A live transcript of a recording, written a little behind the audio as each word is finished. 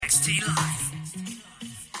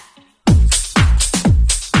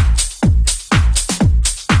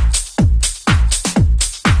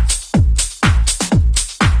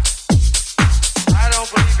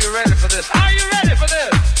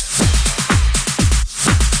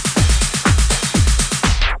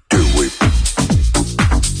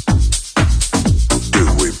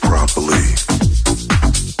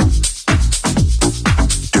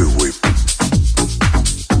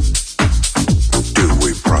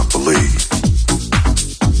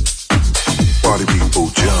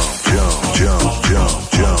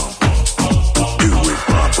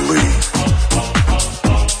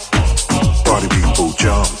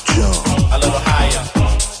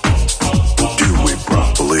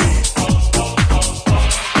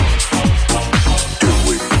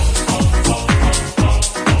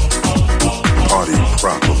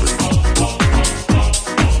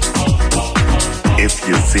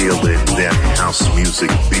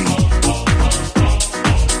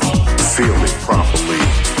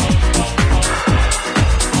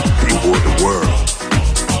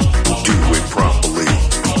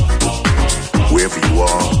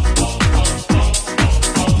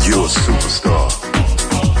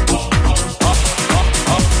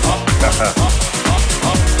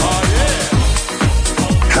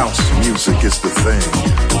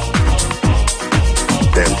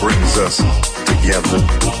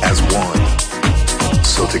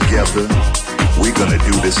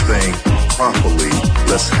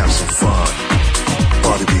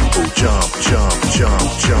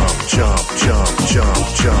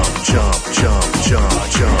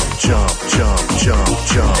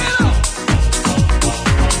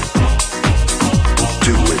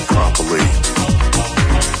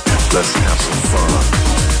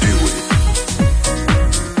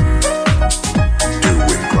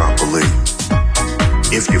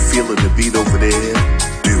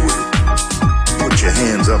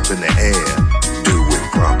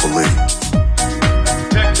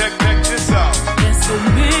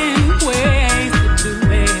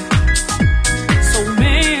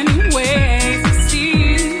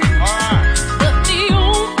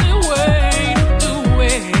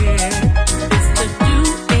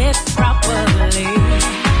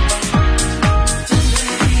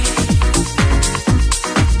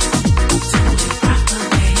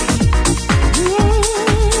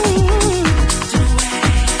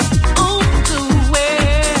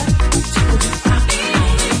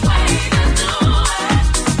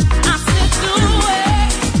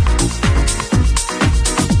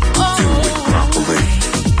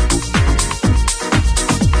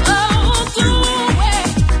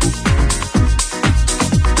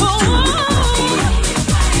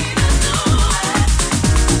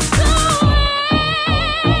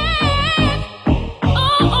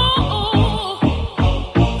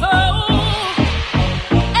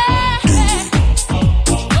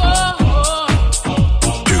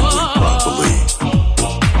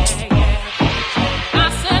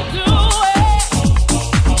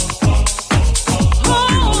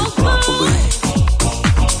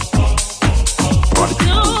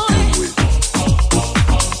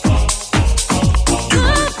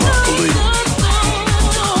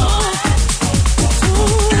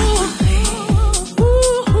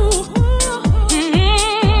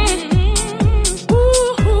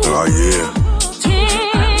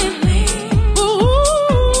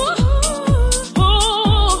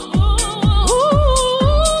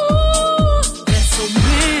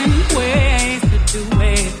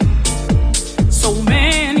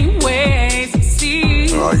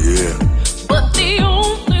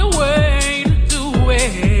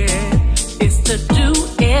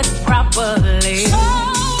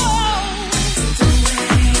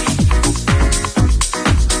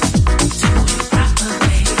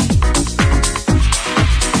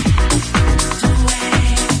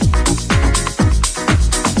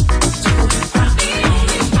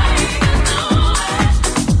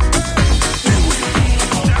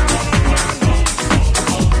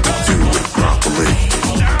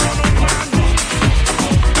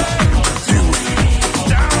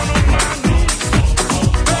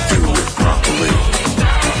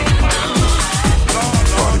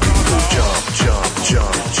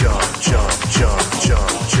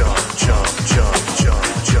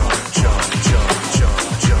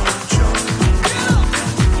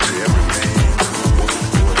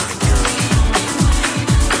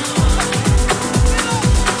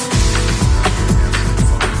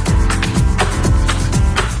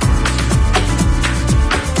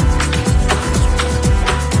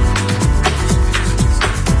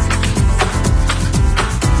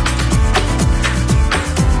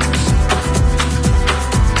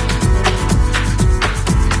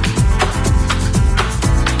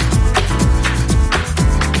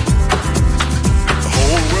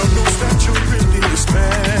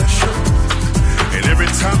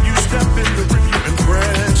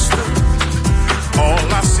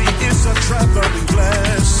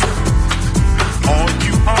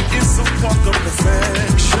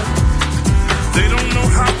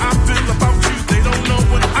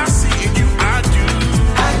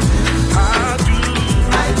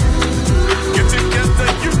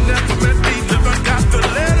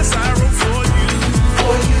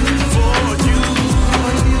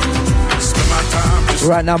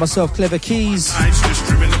Right now, myself, KlevaKeys.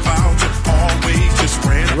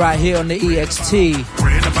 Right here on the EXT.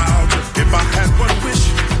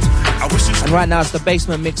 And right now, it's the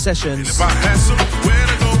Basement Mix Sessions.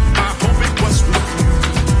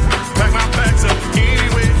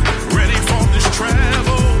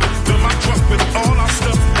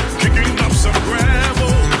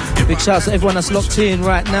 Big shouts to everyone that's locked in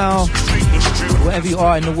right now, wherever you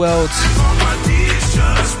are in the world.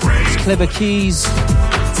 It's KlevaKeys,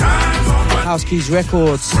 House Keys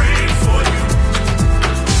Records.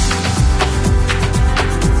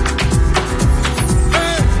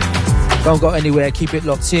 Don't go anywhere, keep it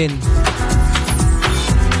locked in.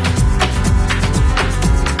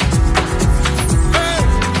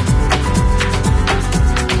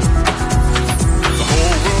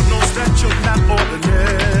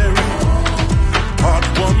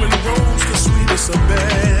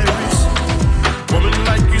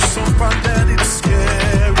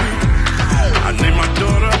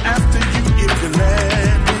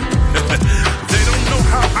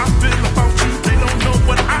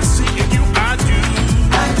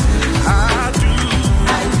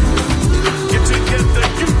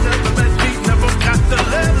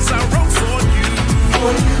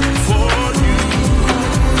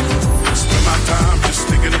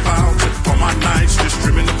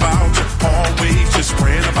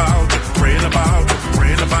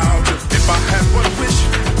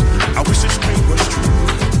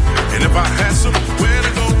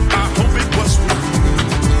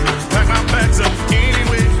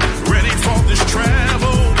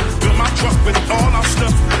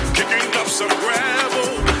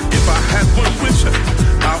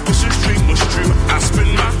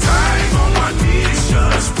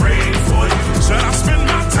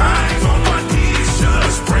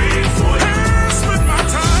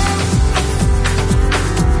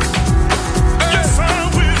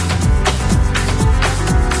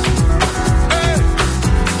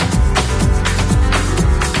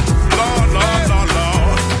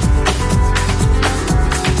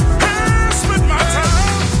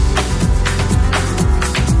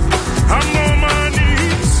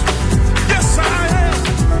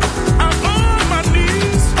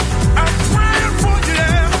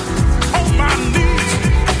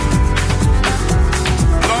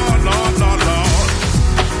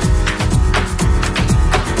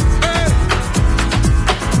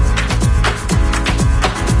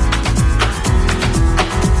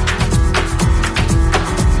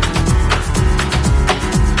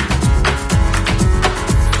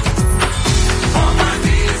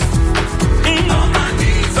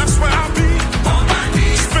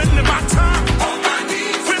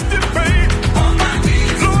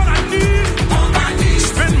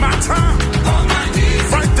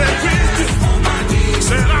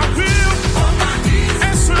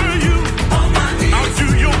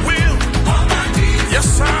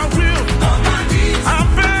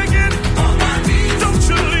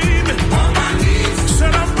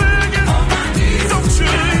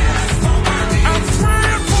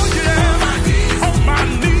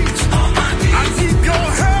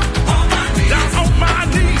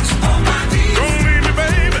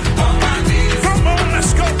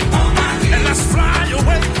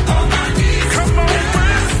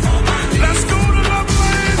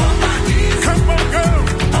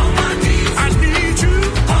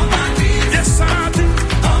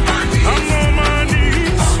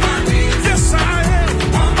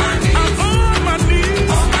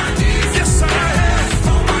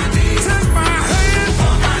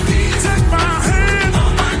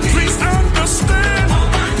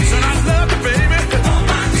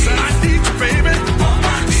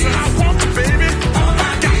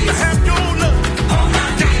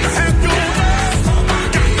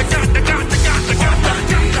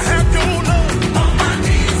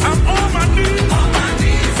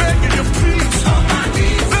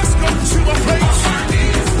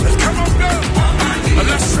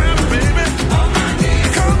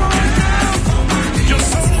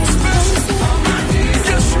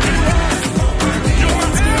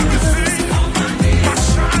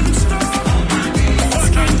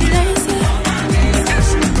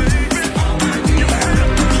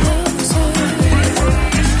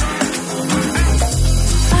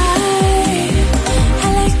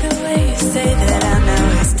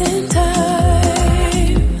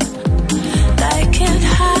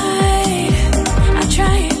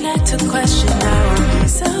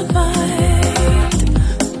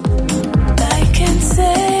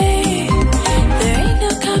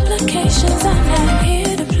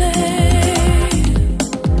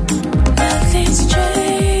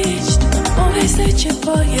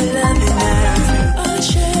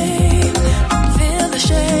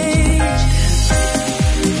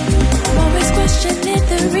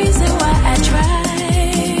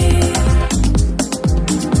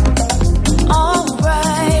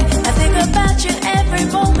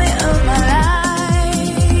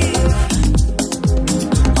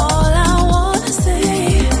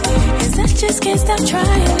 just can't stop trying.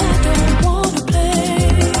 I don't wanna play.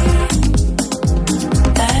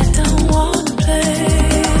 I don't wanna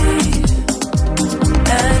play.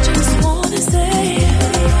 I just wanna say,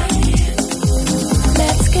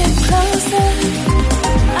 let's get closer.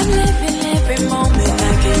 I'm living every moment,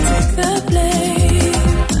 I can take the blame.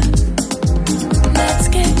 Let's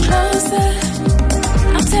get closer.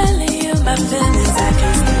 I'm telling you my feelings, I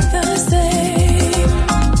can't stay the same.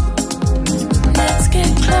 Let's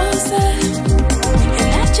get closer.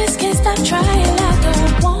 And I just can't stop trying, I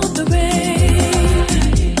don't want the rain.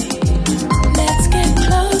 Let's get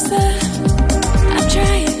closer. I'm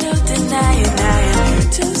trying, no denying, I am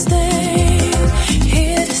here to stay.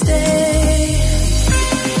 Here to stay.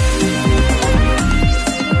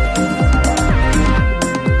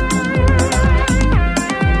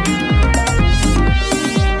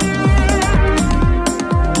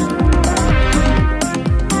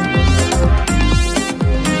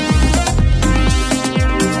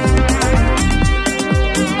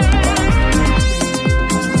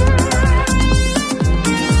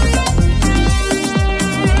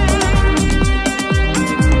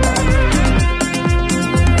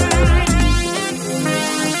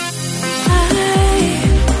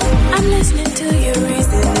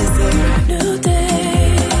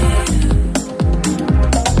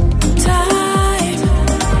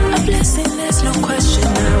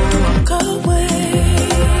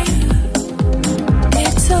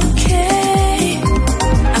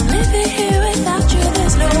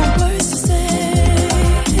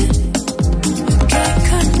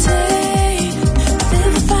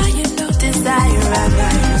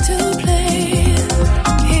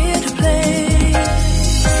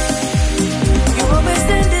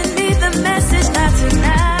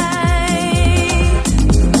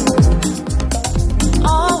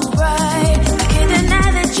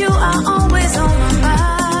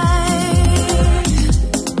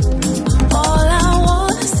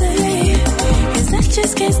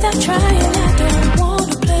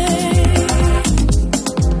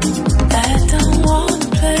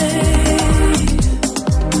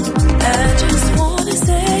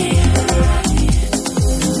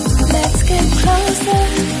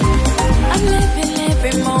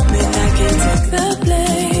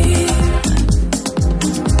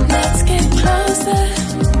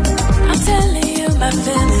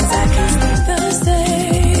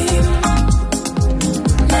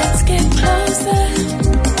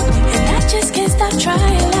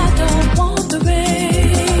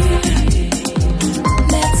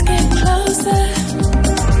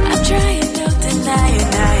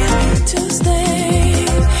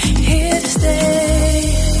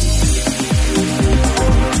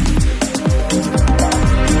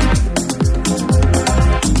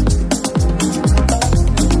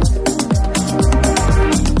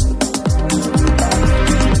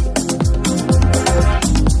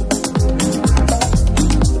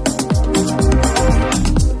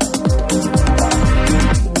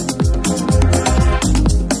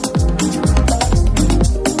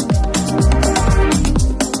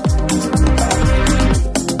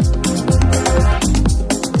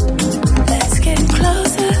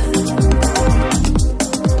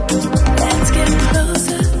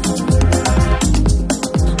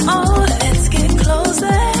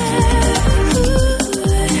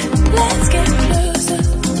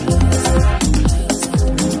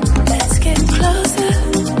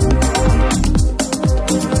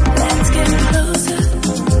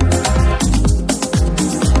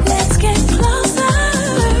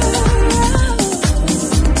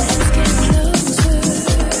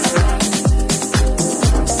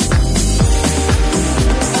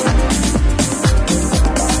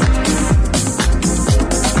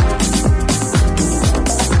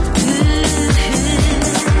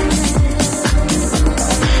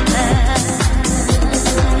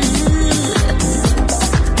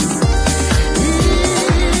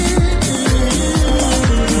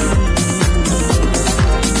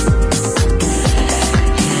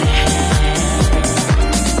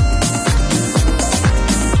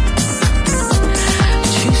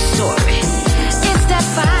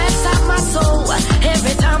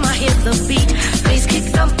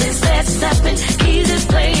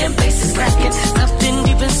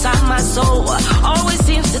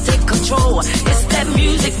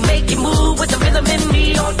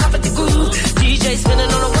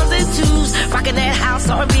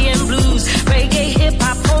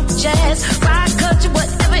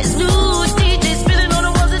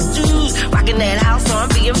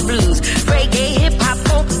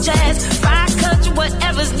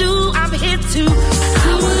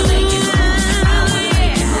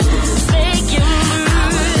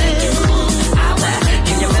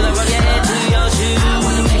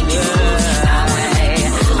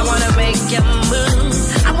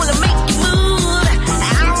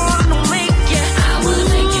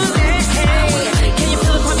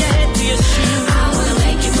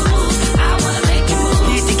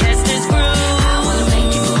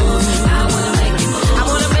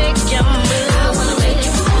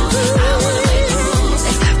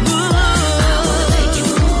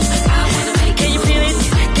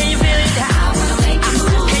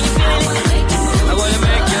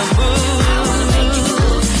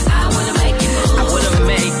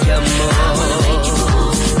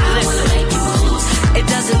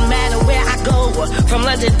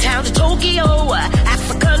 Tokyo,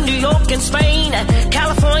 Africa, New York, and Spain,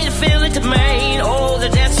 California, Philly to Maine. Oh, the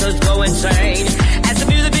dancers go insane as the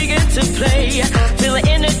music begins to play. Feel the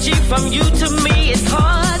energy from you to me. It's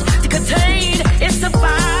hard to contain. It's the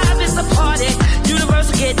vibe, it's the party.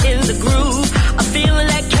 Universal, get in the groove. A feeling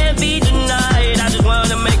that can't be denied. I just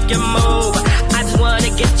wanna make you move. I just wanna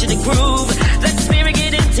get you to groove. Let the spirit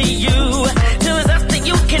get into you. Till there's nothing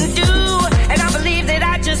you can do. And I believe that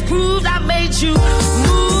I just proved I made you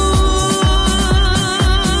move.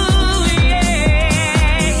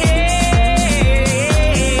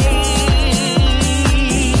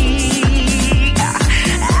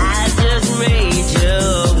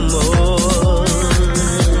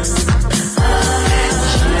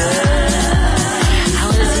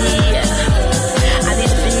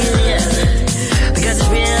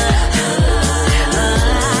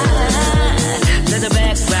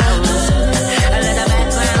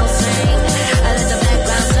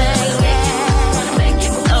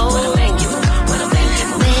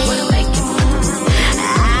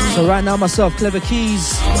 So right now myself,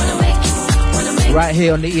 KlevaKeys, right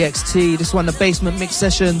here on the EXT. This one, the Basement Mix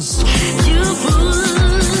Sessions.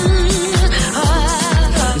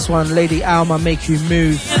 This one, Lady Alma, Make You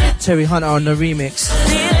Move. Terry Hunter on the remix.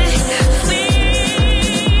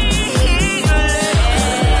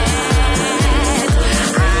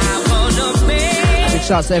 Big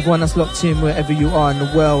shouts to everyone that's locked in wherever you are in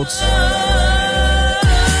the world.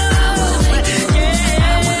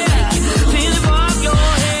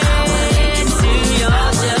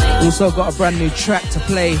 Also got a brand new track to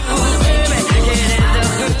play,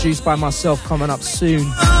 produced by myself, coming up soon.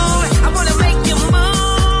 So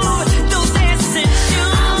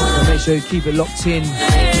make sure you keep it locked in.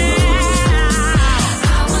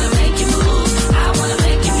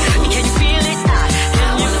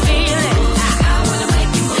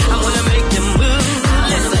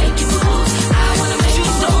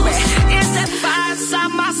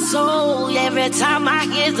 Every time I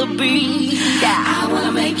hear the beat, I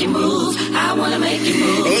wanna make you move, I wanna make you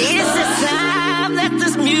move. It's the time that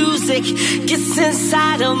this music gets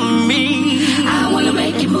inside of me. I wanna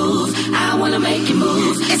make you move, I wanna make you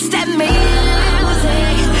move. It's that music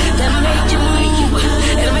that make you move,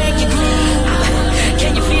 it'll make you groove.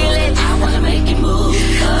 Can you feel it? I wanna make you move.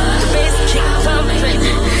 The bass kick thumping,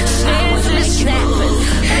 snares is snapping,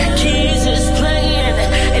 keys is playing,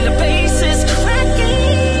 and the bass is cracking.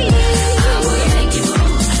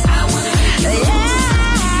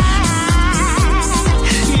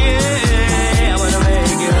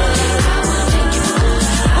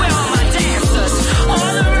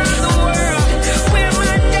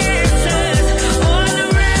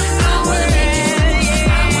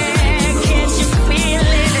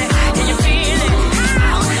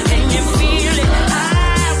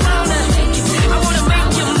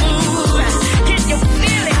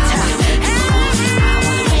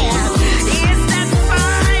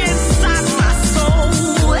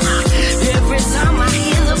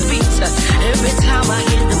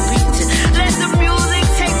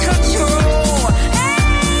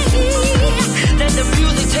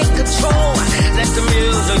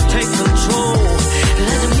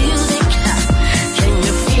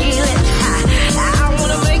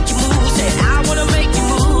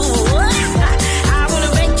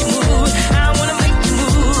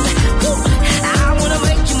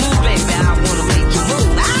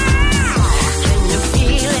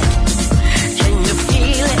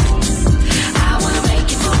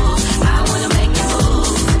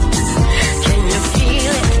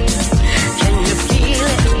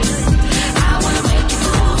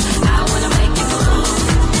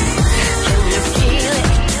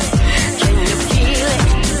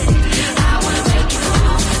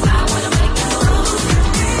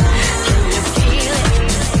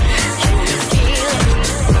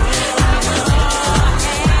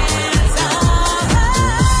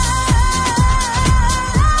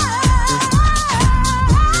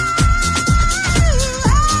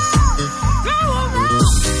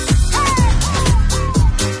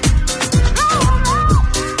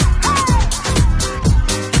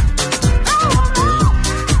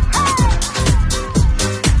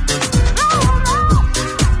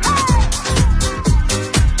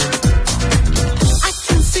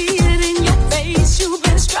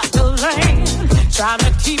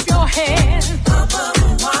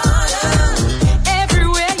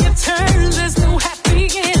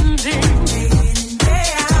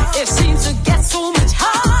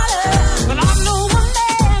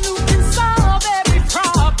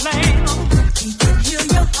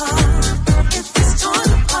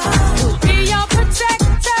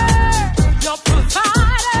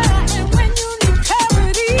 Provider, and when you need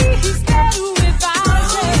clarity, he's there.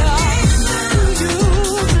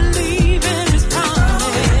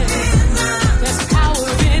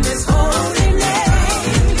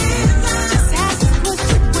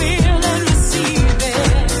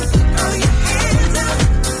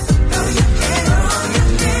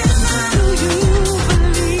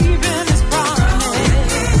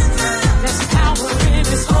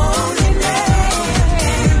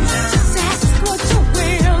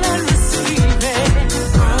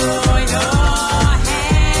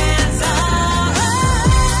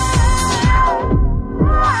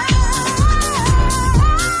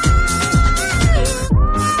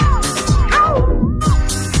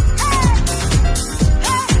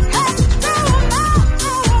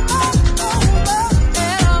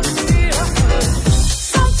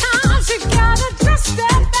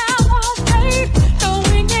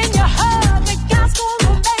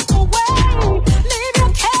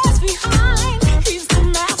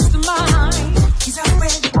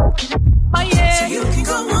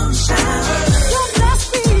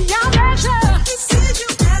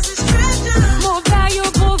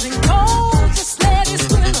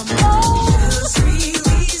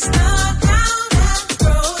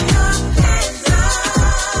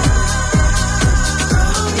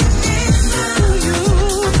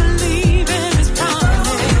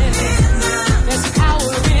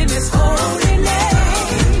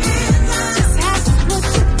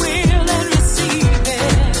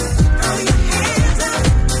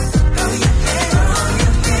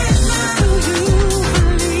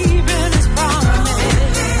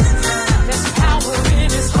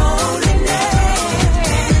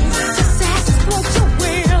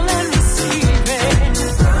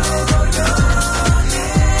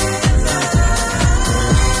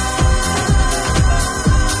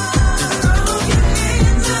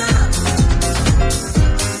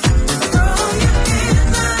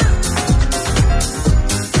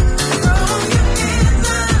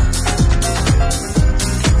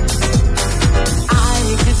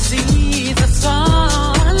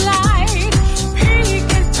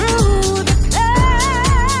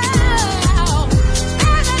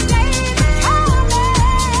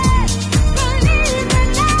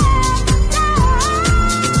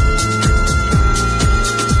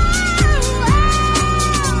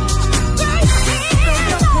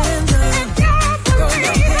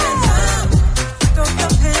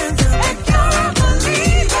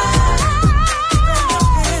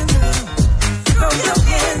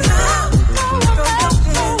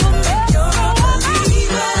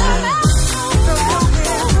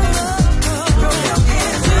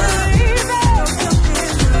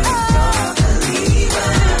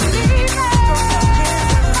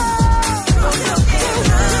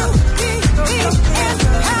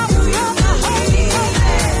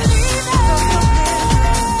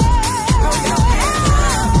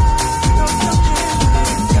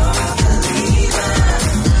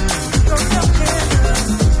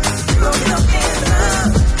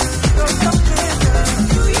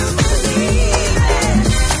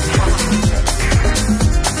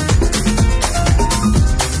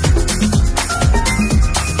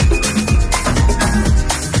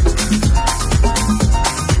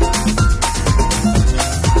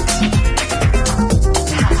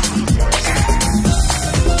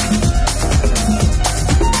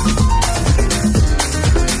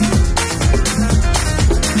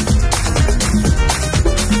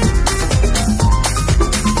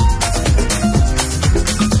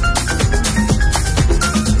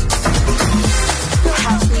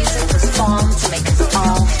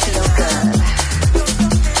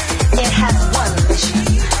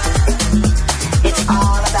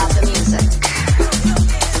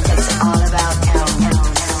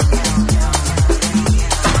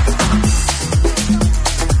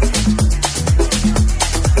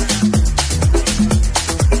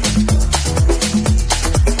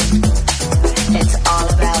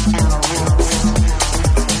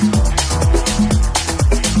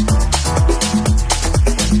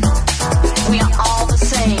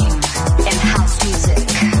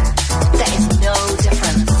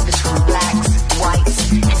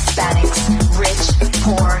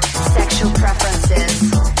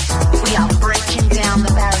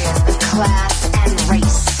 class, and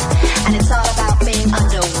race. And it's all about being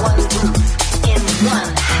under one roof, in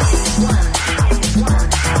one house.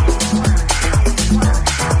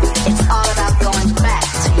 It's all about going back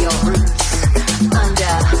to your roots,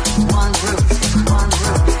 under one roof, one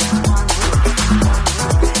roof, one roof.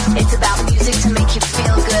 It's about music to make you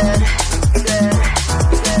feel good, good,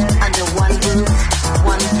 good. Under one roof,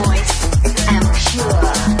 one voice, and pure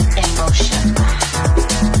emotion.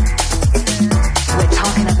 We're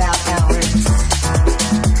talking about our roots,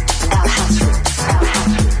 our house roots, our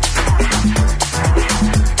house roots, our house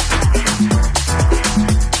roots.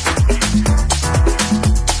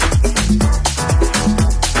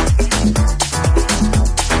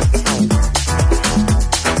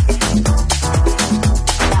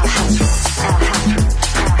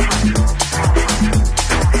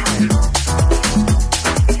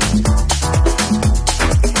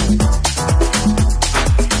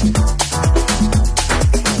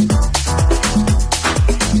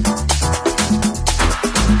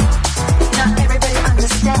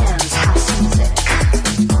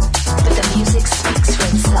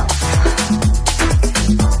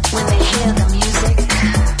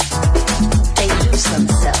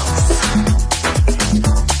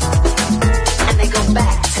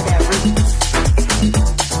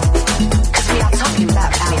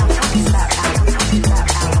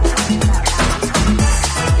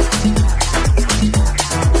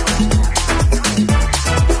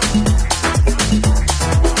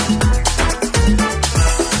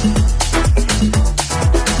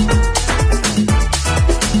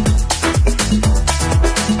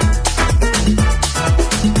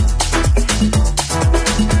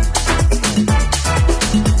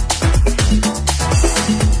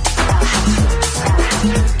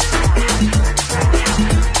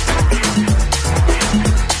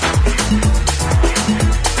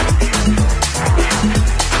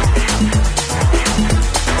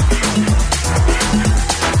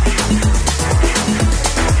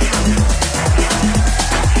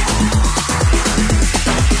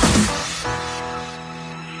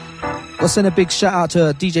 I'll send a big shout out to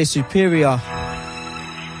DJ Superior.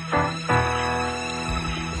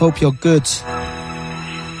 Hope you're good.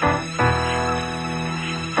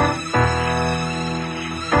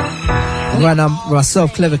 And right now,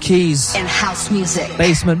 myself, KlevaKeys. In house music.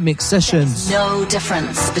 Basement mix sessions. There's no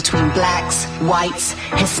difference between blacks, whites,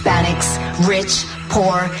 Hispanics, rich,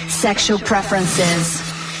 poor, sexual preferences.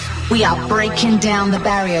 We are breaking down the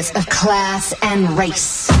barriers of class and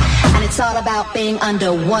race. And it's all about being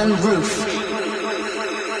under one roof.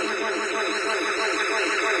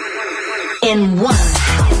 In one.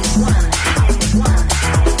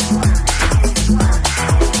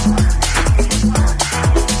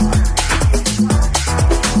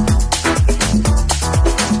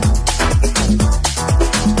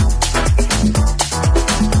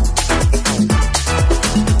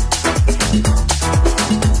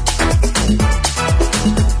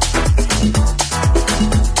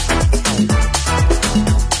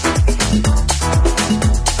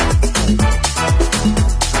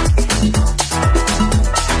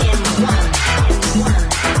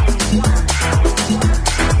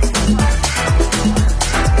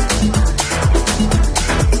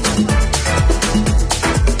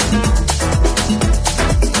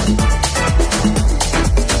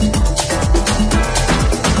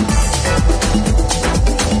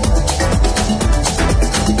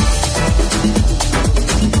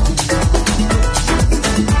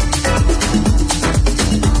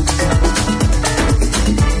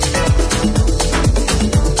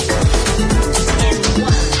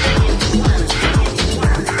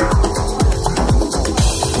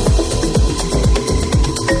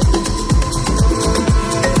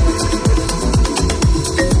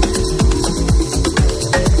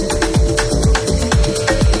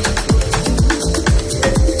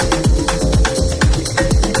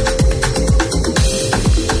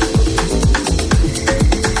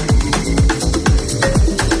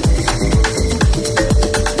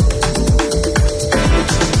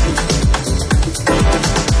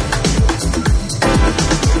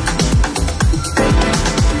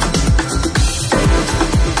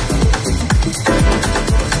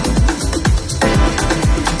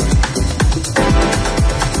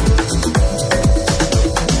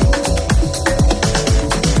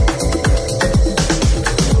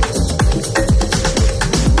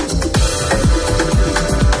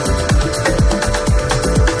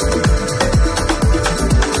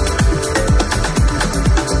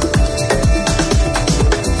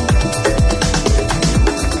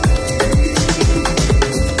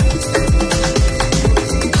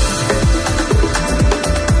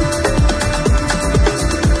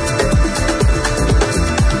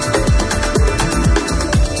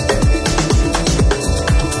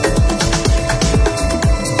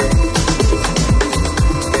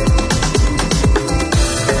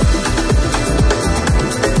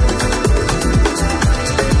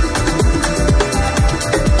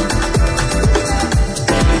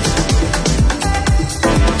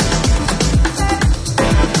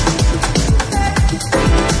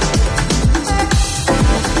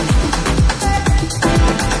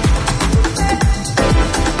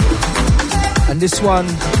 And this one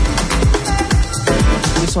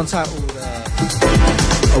titled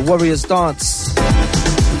A Warrior's Dance.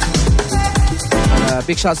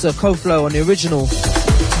 Big shouts to Koflo on the original.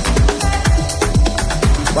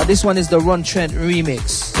 But this one is the Ron Trent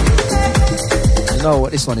remix. You know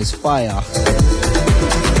what? This one is fire.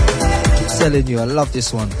 I'm telling you, I love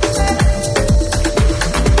this one.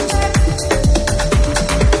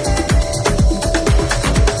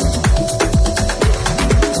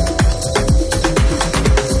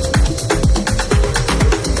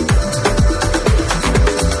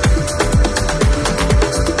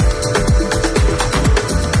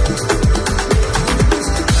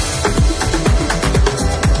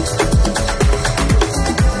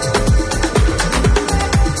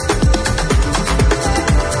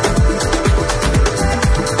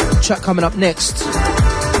 Track coming up next,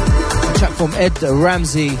 a track from Ed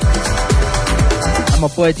Ramsey and my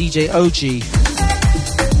boy DJ OG,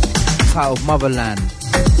 titled Motherland.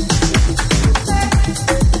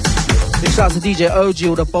 Big shout out to DJ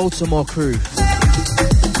OG or the Baltimore crew.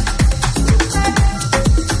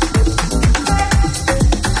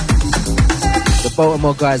 The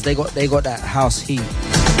Baltimore guys, they got that house heat.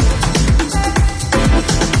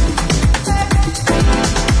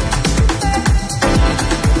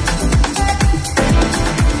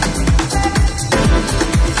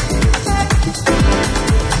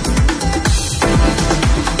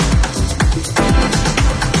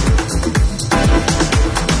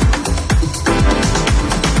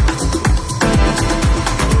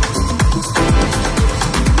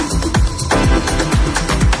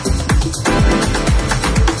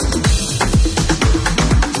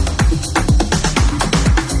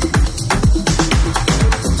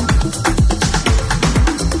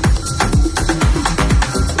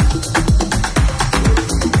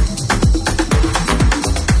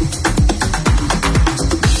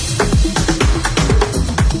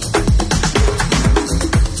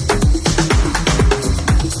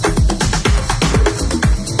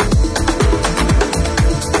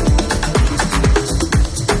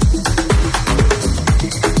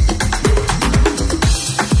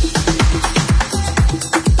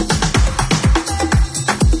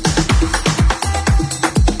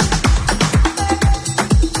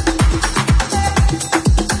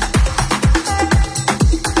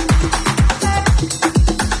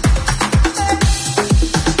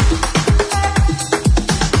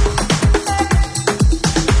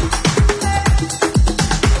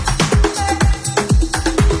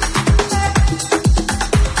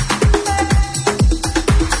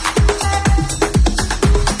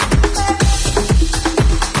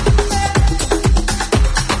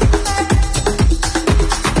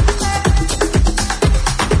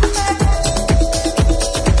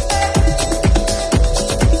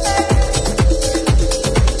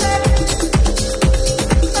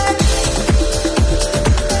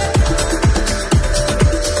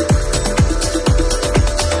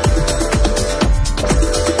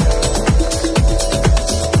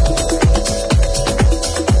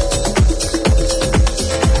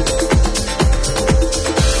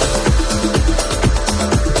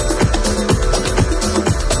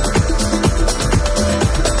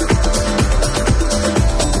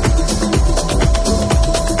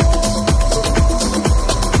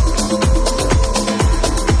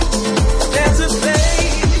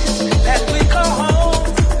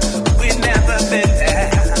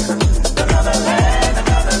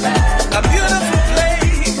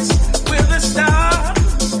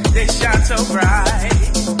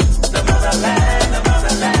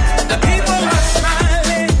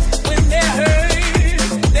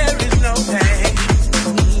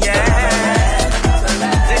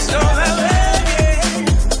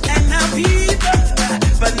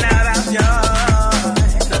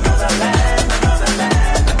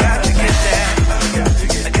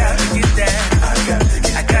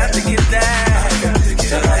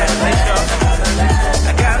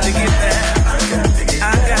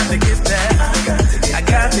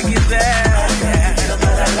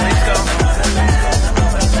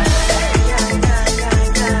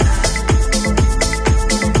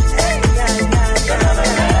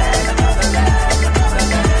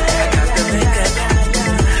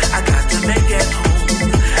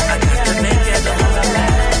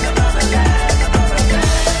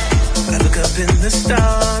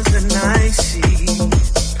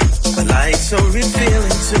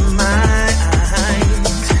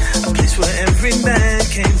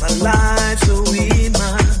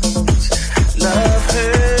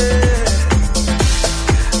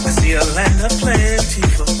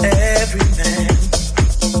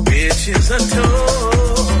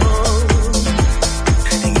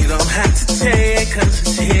 'cause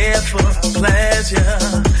it's here for our pleasure.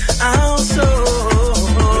 Also,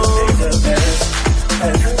 make the best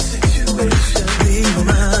of the situation. Be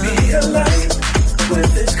mine. Be a light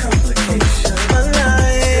with its complication. A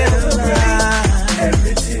light,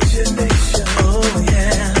 every nation. Oh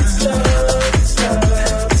yeah, it's love, it's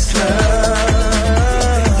love, it's love.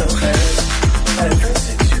 Make the best of the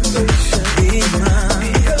situation. Be mine.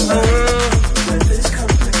 Be a light with its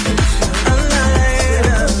complication. A light,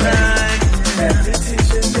 every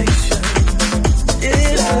nation.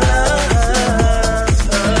 It's love, it's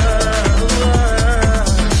love.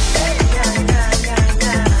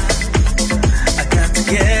 I got to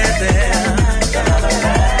get there.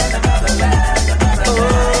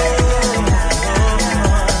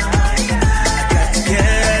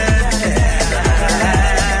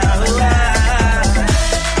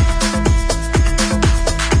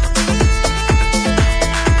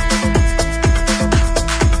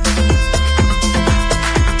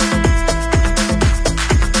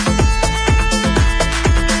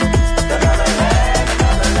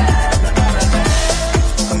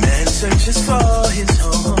 A man searches for his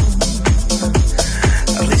home,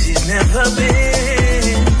 a place he's never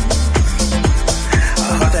been.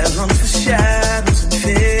 A heart that longs for shadows and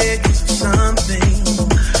figures of something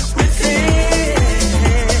within.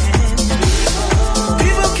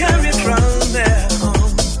 People carry from their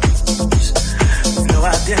homes with no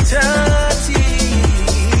identity,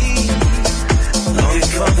 longing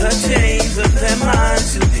for the chains of their minds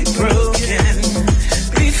to be broken,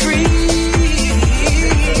 be free.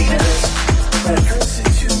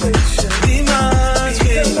 Situation. Be mine,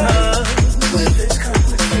 be love with its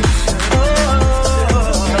complication. Oh,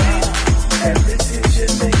 every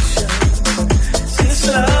situation. It's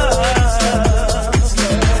love, it's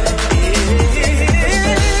love. Yeah,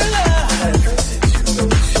 every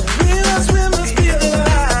situation. We must be the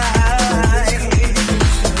light.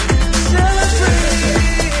 Celebrate.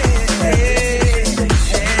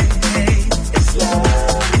 It's love,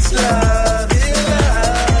 it's love, it's love.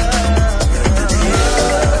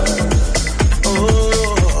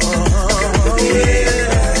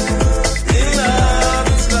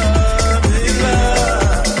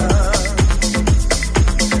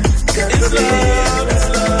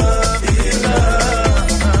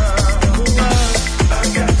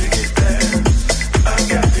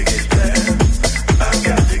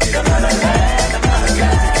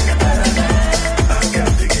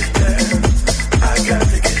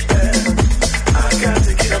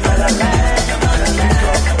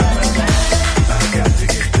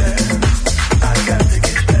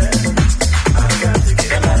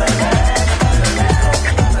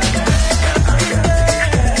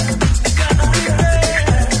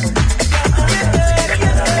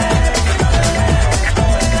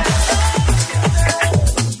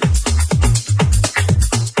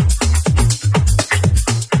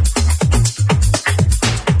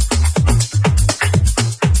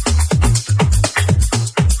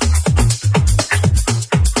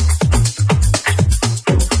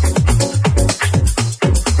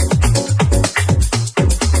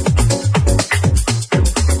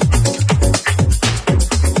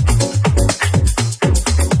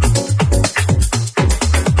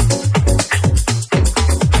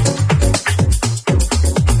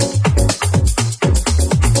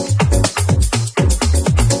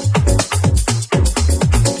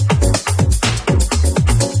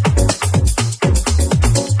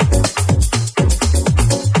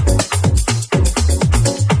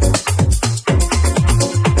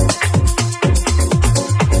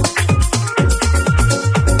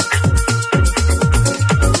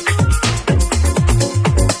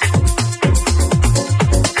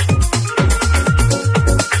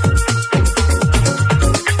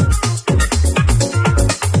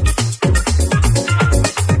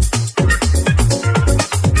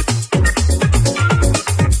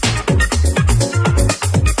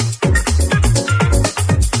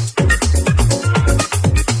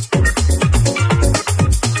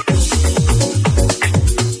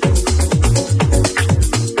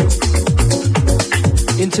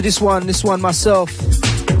 Into this one myself.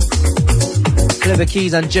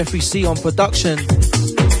 KlevaKeys and Jeffrey C on production.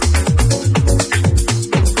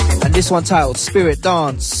 And this one titled Spirit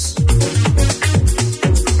Dance.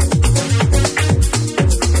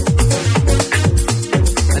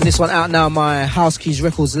 And this one out now on my House Keys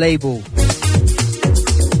Records label.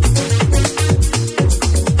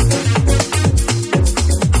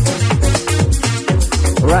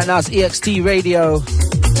 Right now it's EXT Radio.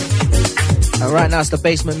 And right now it's the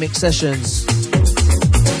Basement Mix Sessions.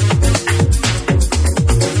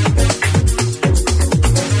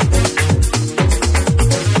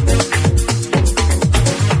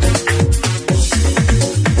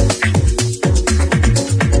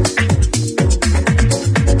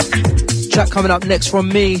 Coming up next from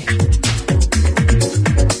me,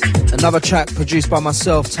 another track produced by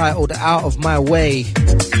myself titled Out of My Way.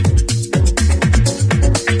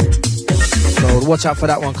 So watch out for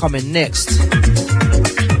that one coming next.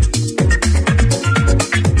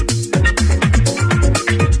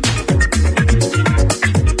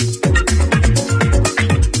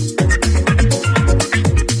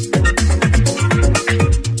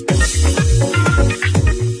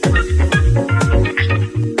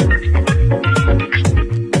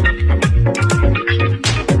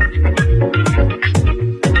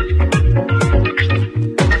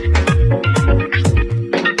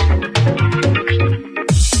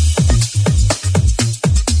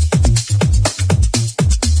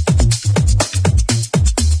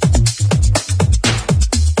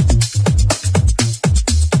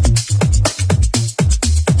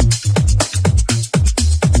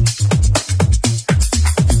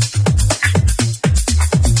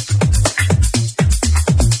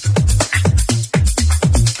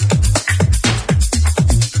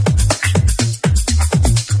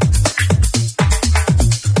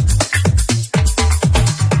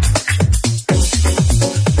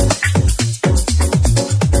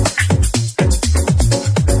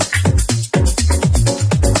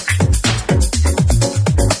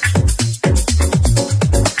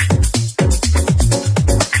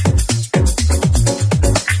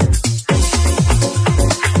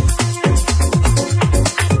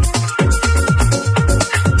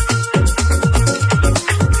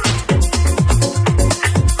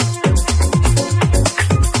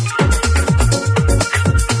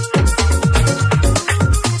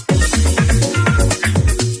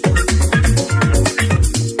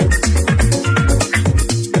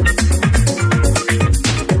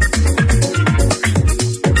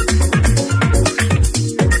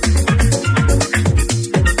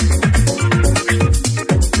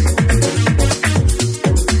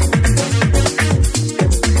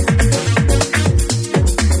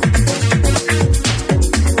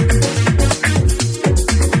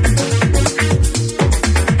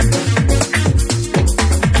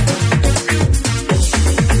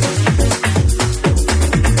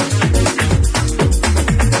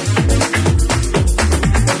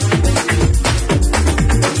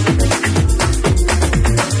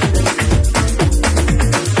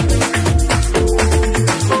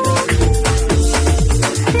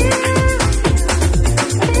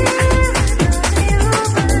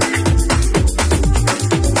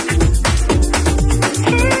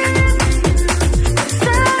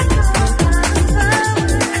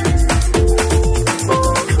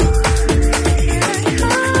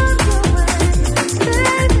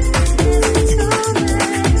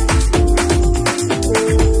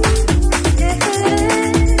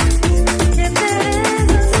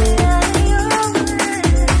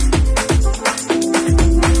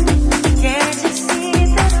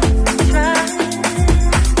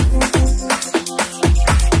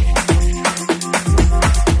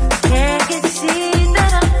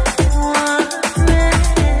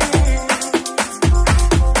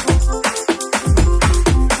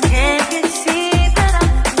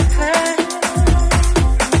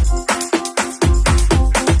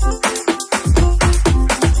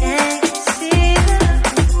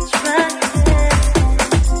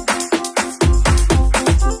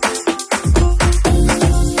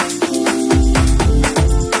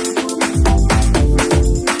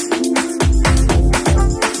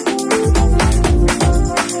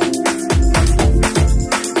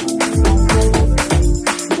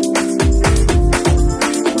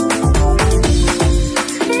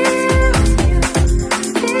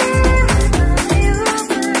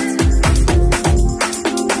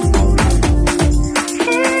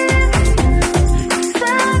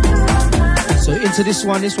 To this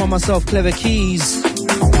one myself, KlevaKeys.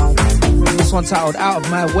 This one titled Out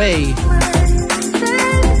of My Way.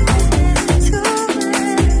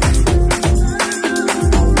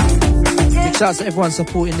 Big shout out to everyone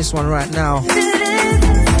supporting this one right now.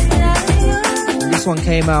 And this one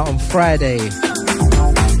came out on Friday.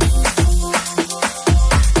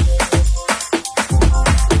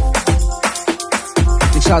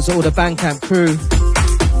 Big shout out to all the Bandcamp crew.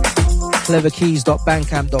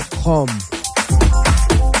 KlevaKeys.bandcamp.com.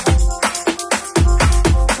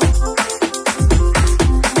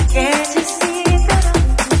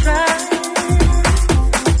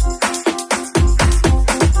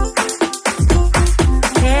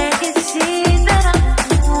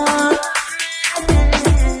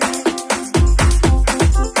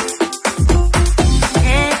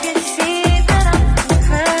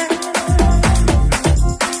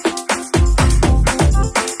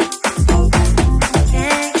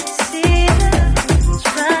 See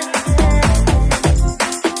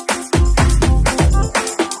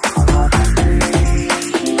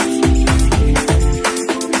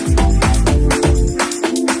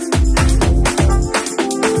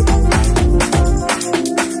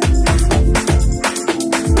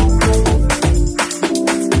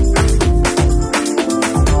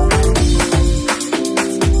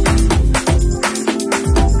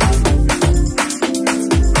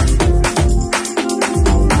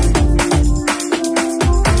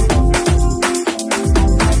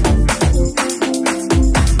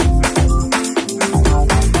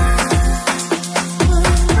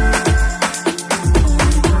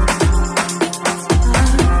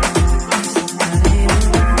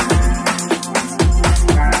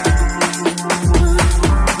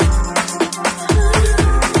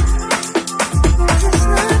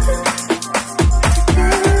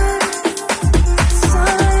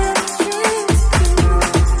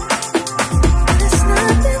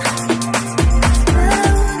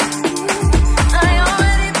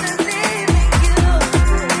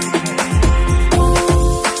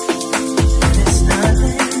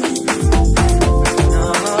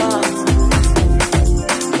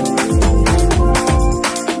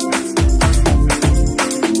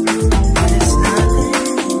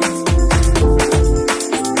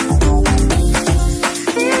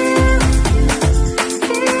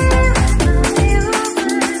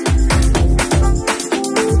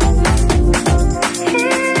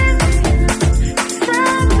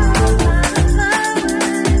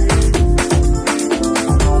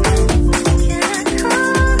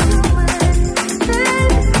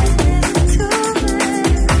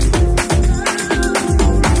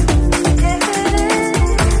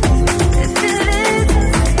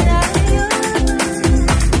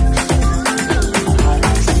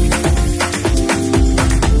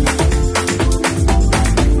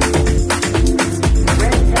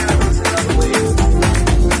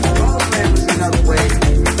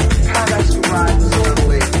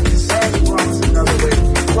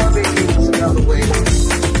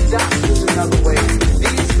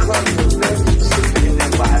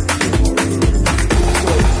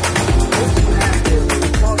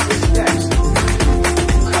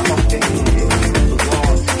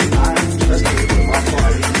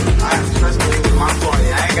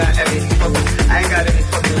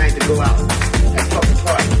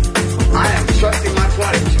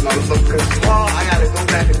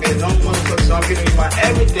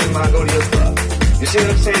see what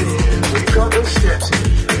I'm saying? When you go those steps,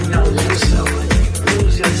 you know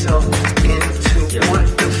lose yourself into what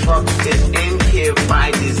the fuck is in here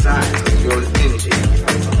by design of your energy.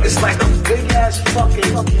 It's like a big ass fucking.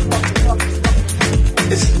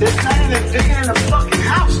 It's not even bigger than a fucking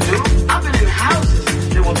house, dude. I've been in houses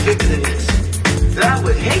that were bigger than this. That I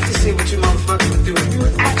would hate to see what you motherfuckers would do if you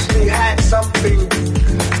actually had something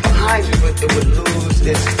behind you, but it would lose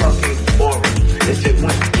its fucking aura if it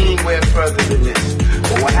went anywhere further than this.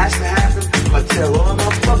 But what has to happen, I'm gonna tell all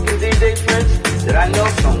my fucking DJ friends that I know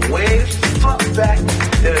from way fuck back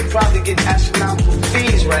that would probably get astronomical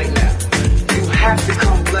fees right now. You have to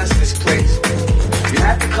come bless this place. You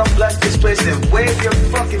have to come bless this place and wave your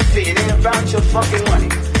fucking feet. It ain't about your fucking money.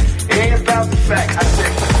 It ain't about the fact. I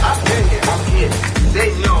said, I've been here, I'm here. They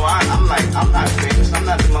know I'm not famous. I'm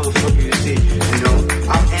not the motherfucker you see. You know,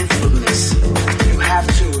 I'm infamous. You have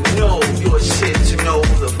to know your shit to know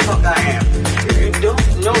who the fuck I am. If you don't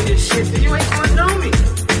know your shit, then you ain't gonna know me.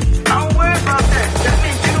 I don't worry about that. That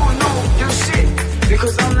means you don't know your shit.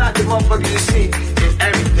 Because I'm not the motherfucker you see in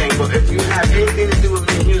everything. But if you have anything to do with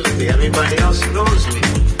me musically, everybody else knows me.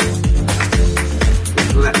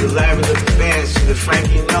 The Larry the Bands to the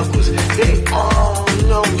Frankie Knuckles, they all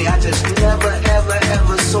know me. I just never, ever,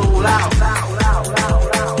 ever sold out.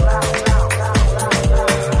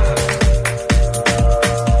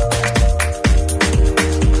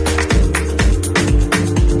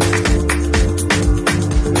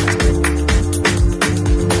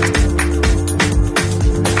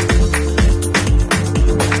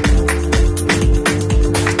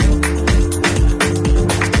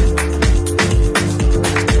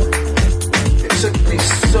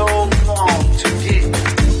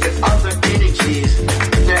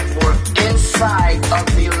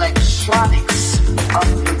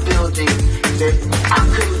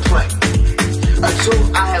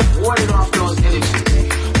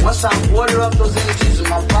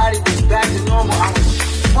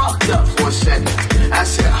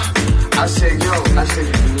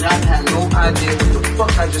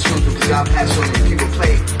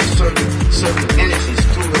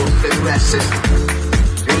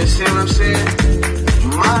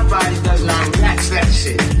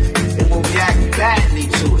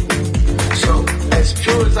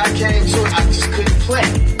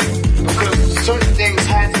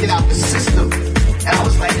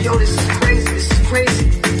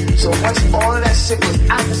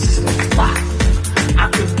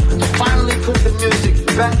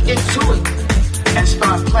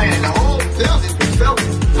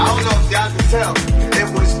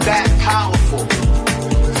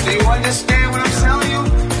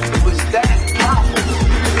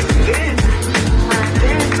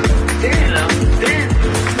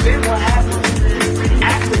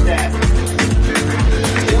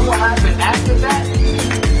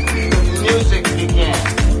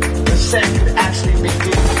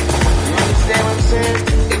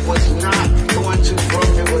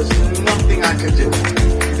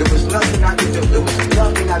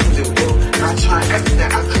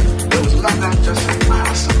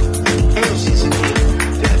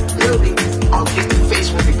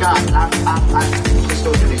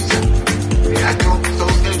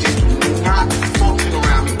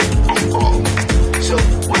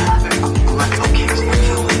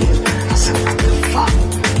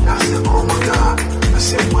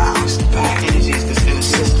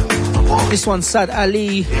 This one, Sad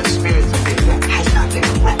Ali.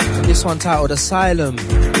 This one titled Asylum.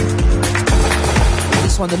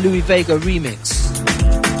 This one, the Louis Vega remix.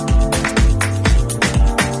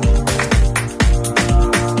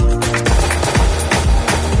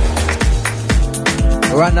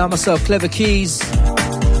 Right now, myself, KlevaKeys.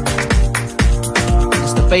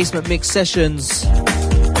 It's the Basement Mix Sessions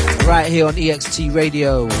right here on EXT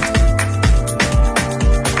Radio.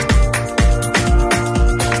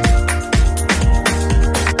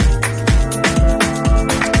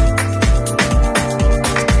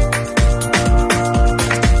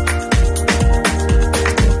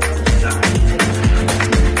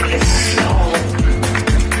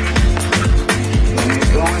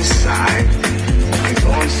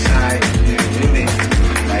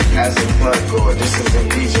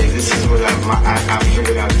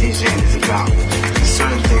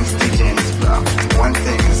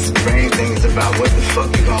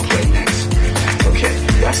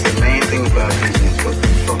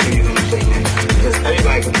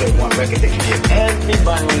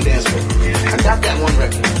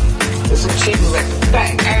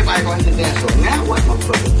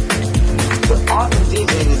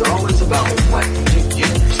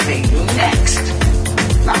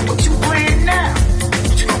 Not what you playing now.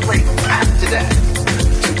 What you gonna play after that?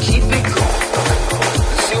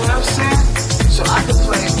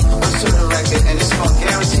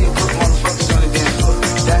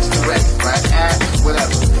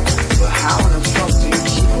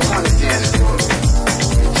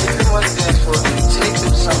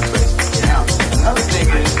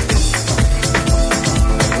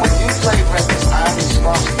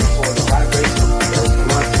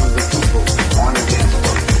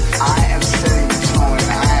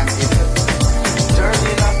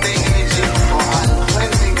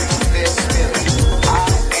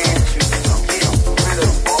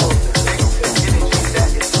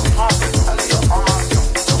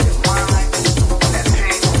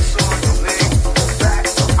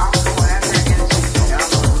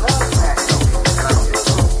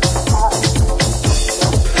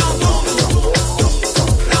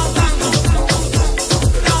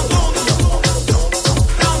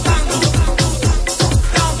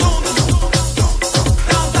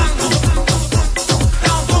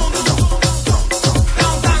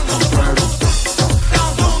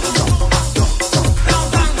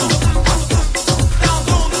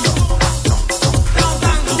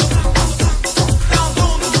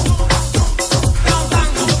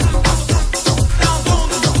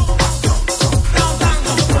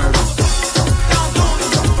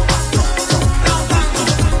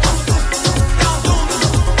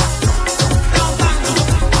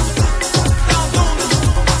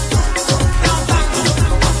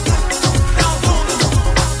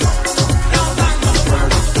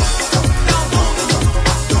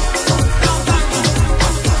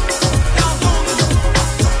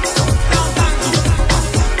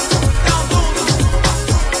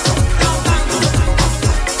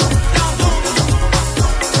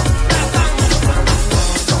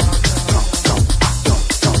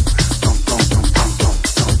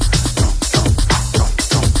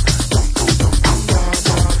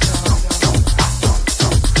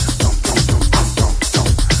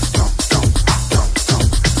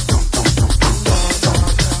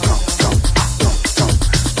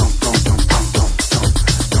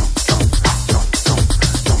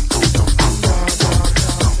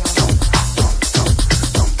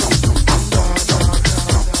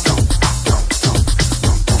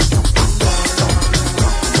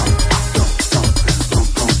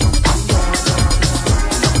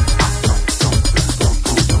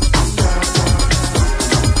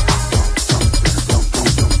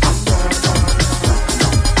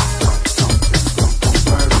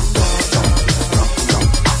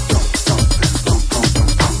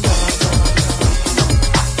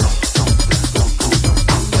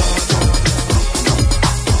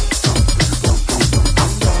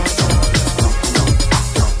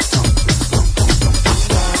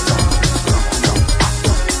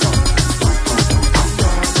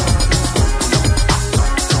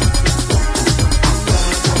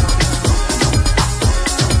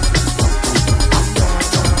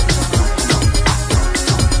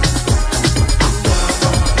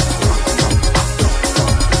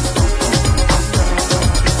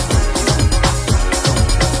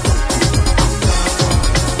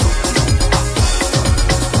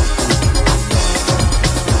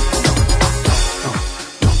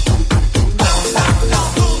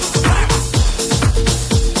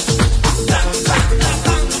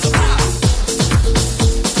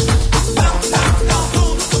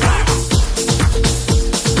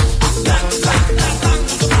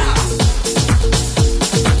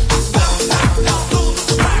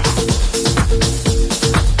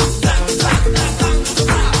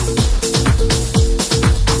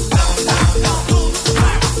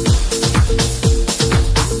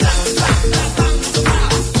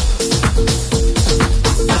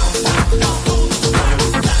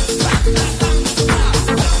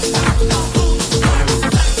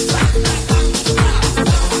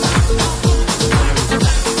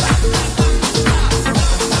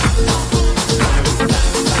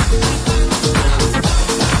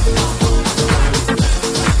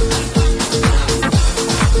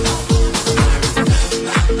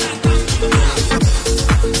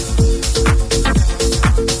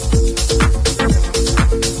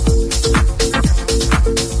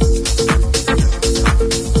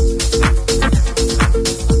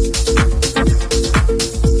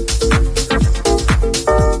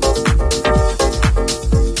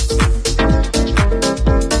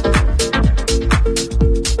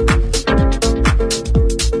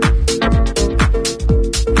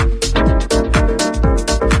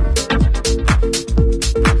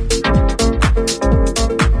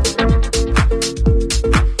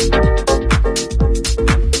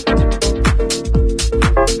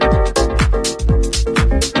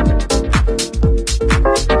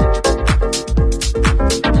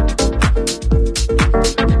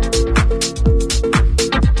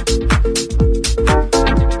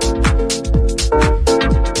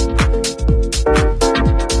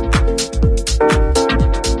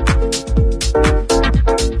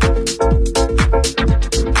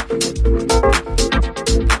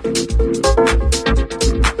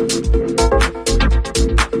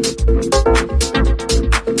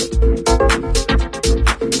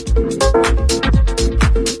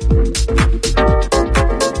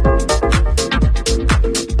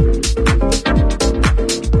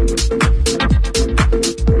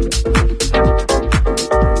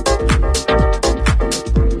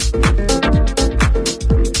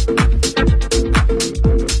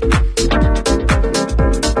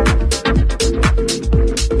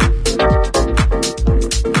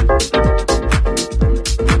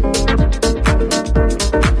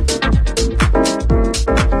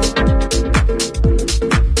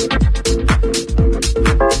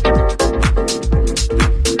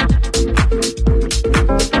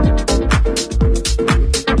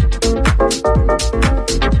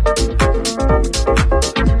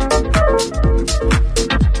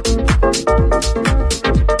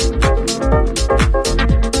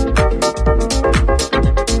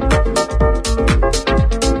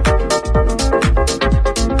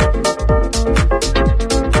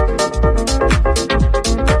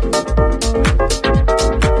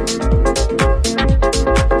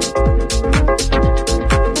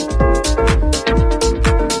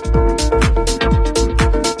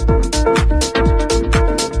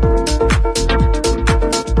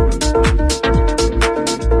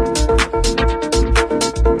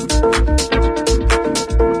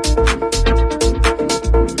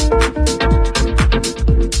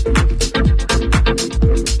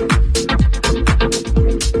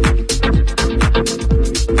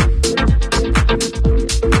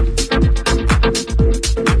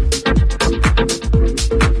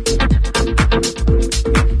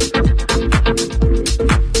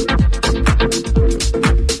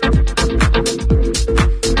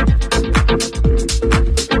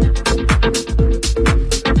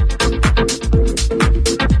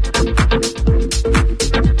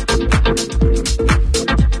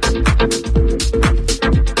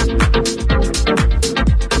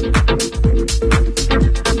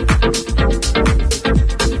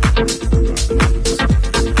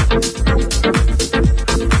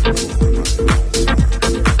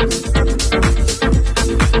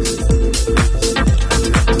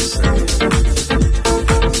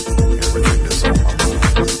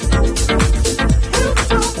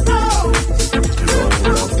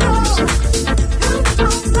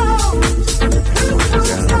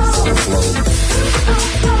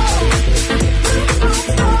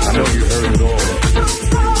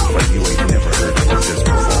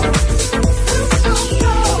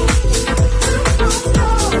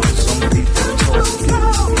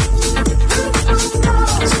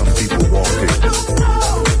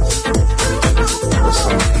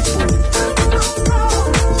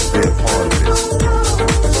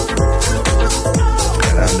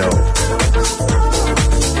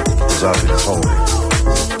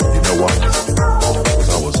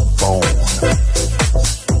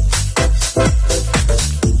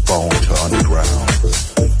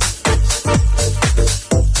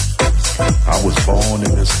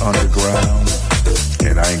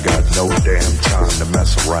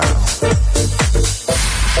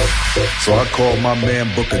 So I called my man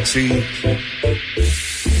Booker T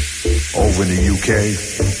over in the UK,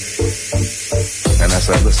 and I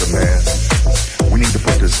said, listen man, we need to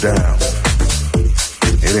put this down.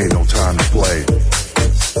 It ain't no time to play.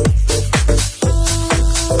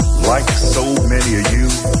 Like so many of you,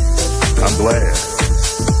 I'm glad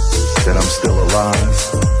that I'm still alive,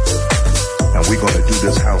 and we're gonna do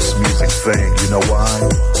this house music thing. You know why?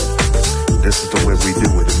 This is the way we do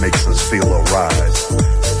it. It makes us feel alright,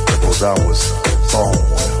 because I was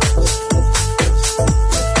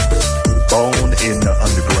born in the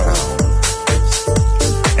underground,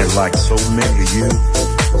 and like so many of you,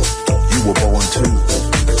 you were born too.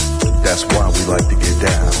 That's why we like to get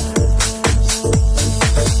down.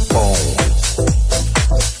 Born.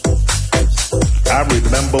 I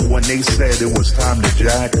remember when they said it was time to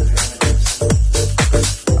jack.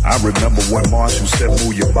 I remember when Marshall said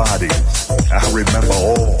move your body. I remember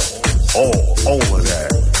all of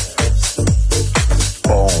that.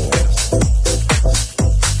 Born.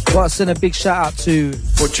 Well, send a big shout out to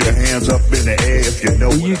Put your hands up in the air if you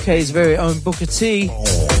know the UK's very own Booker T.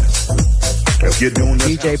 If you're doing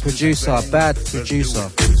this DJ producer, bad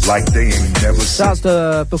producer. like they ain't never seen. Shouts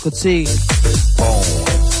to Booker T.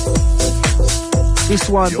 This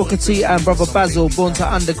one, Booker T and Brother Basil, Born to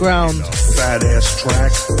Underground. Fat ass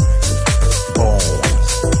track.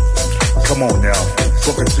 Come on now,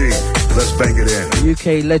 Booker T, let's bang it in.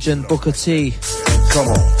 UK legend Booker T. Come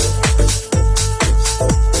on.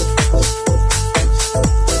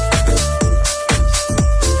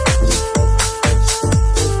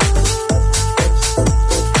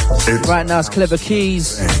 Right now it's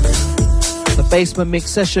KlevaKeys. The Basement Mix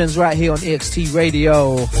Sessions right here on EXT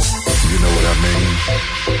Radio. You know what I mean?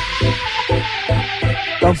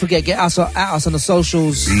 Don't forget, get us at us on the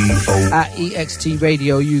socials at EXT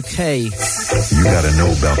Radio UK. You gotta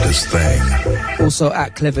know about this thing. Also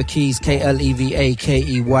at KlevaKeys,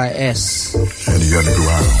 KlevaKeys. And the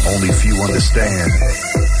underground. Only few understand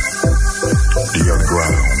the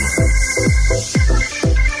underground.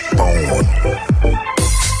 Born.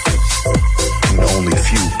 Only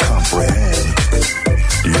few comprehend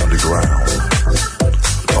the underground.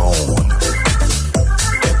 Born.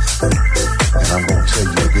 And I'm gonna tell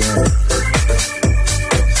you again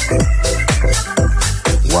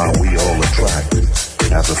why we all attract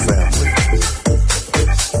as a family.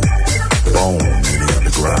 Born in the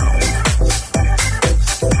underground.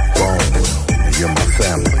 Born, and you're my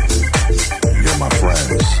family. You're my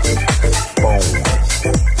friends. Born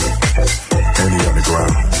in the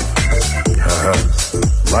underground.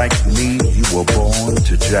 Like me, you were born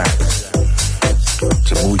to jack,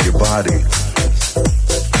 to move your body,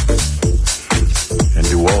 and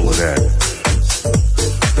do all of that.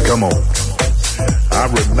 Come on. I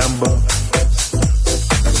remember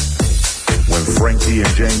when Frankie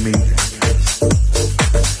and Jamie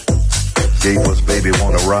gave us Baby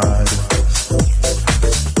Wanna Ride.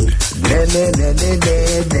 Nah, nah, nah, nah,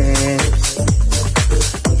 nah, nah.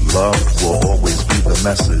 Love will always be the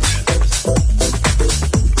message.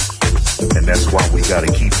 And that's why we gotta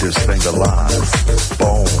keep this thing alive.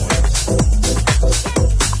 Born.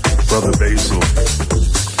 Brother Basil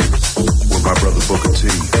with my brother Booker T.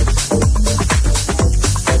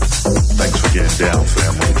 Thanks for getting down,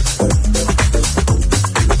 family.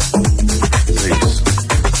 Peace.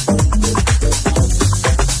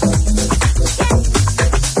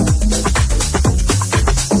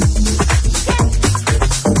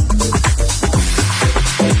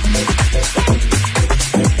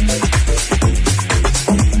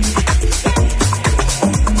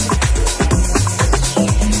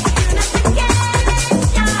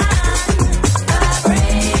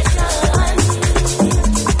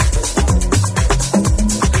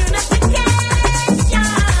 You're not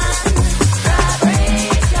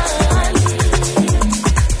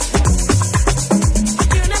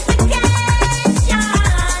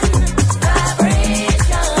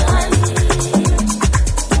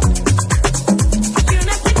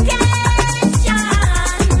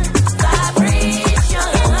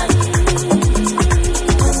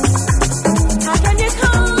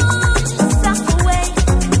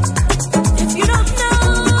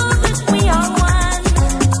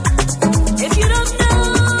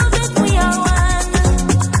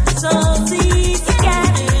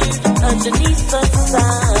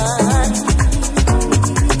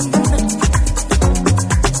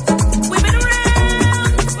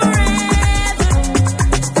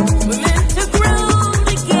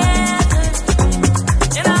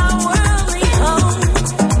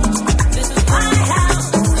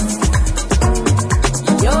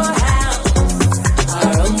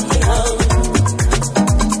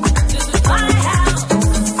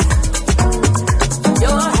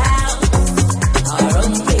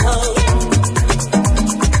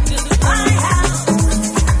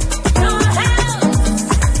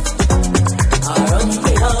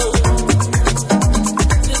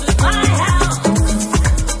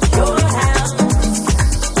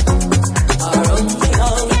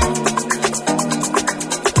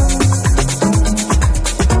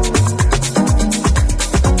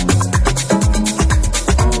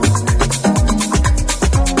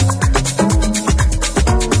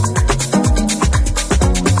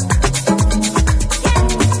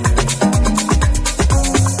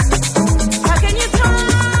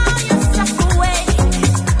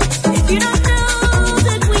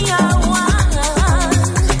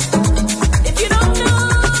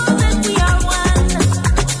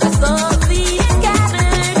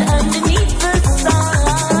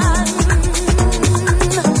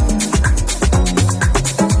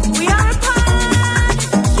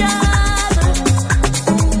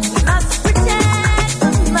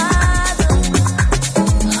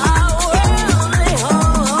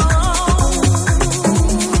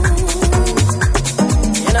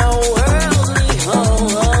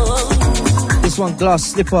Glass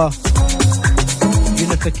Slipper,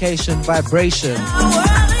 Unification Vibration.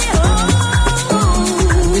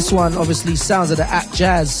 This one obviously sounds of the At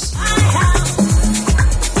Jazz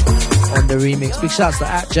on the remix. Big shouts to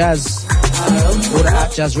At Jazz, or the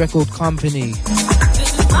At Jazz Record Company.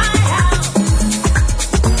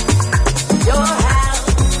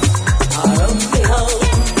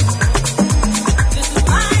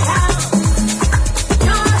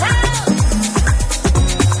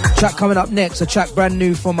 Track coming up next, a track brand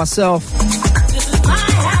new for myself,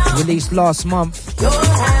 released last month.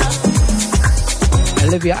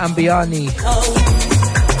 Olivia Ambani.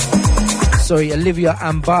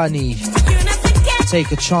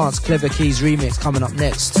 Take a Chance, KlevaKeys remix coming up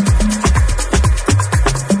next.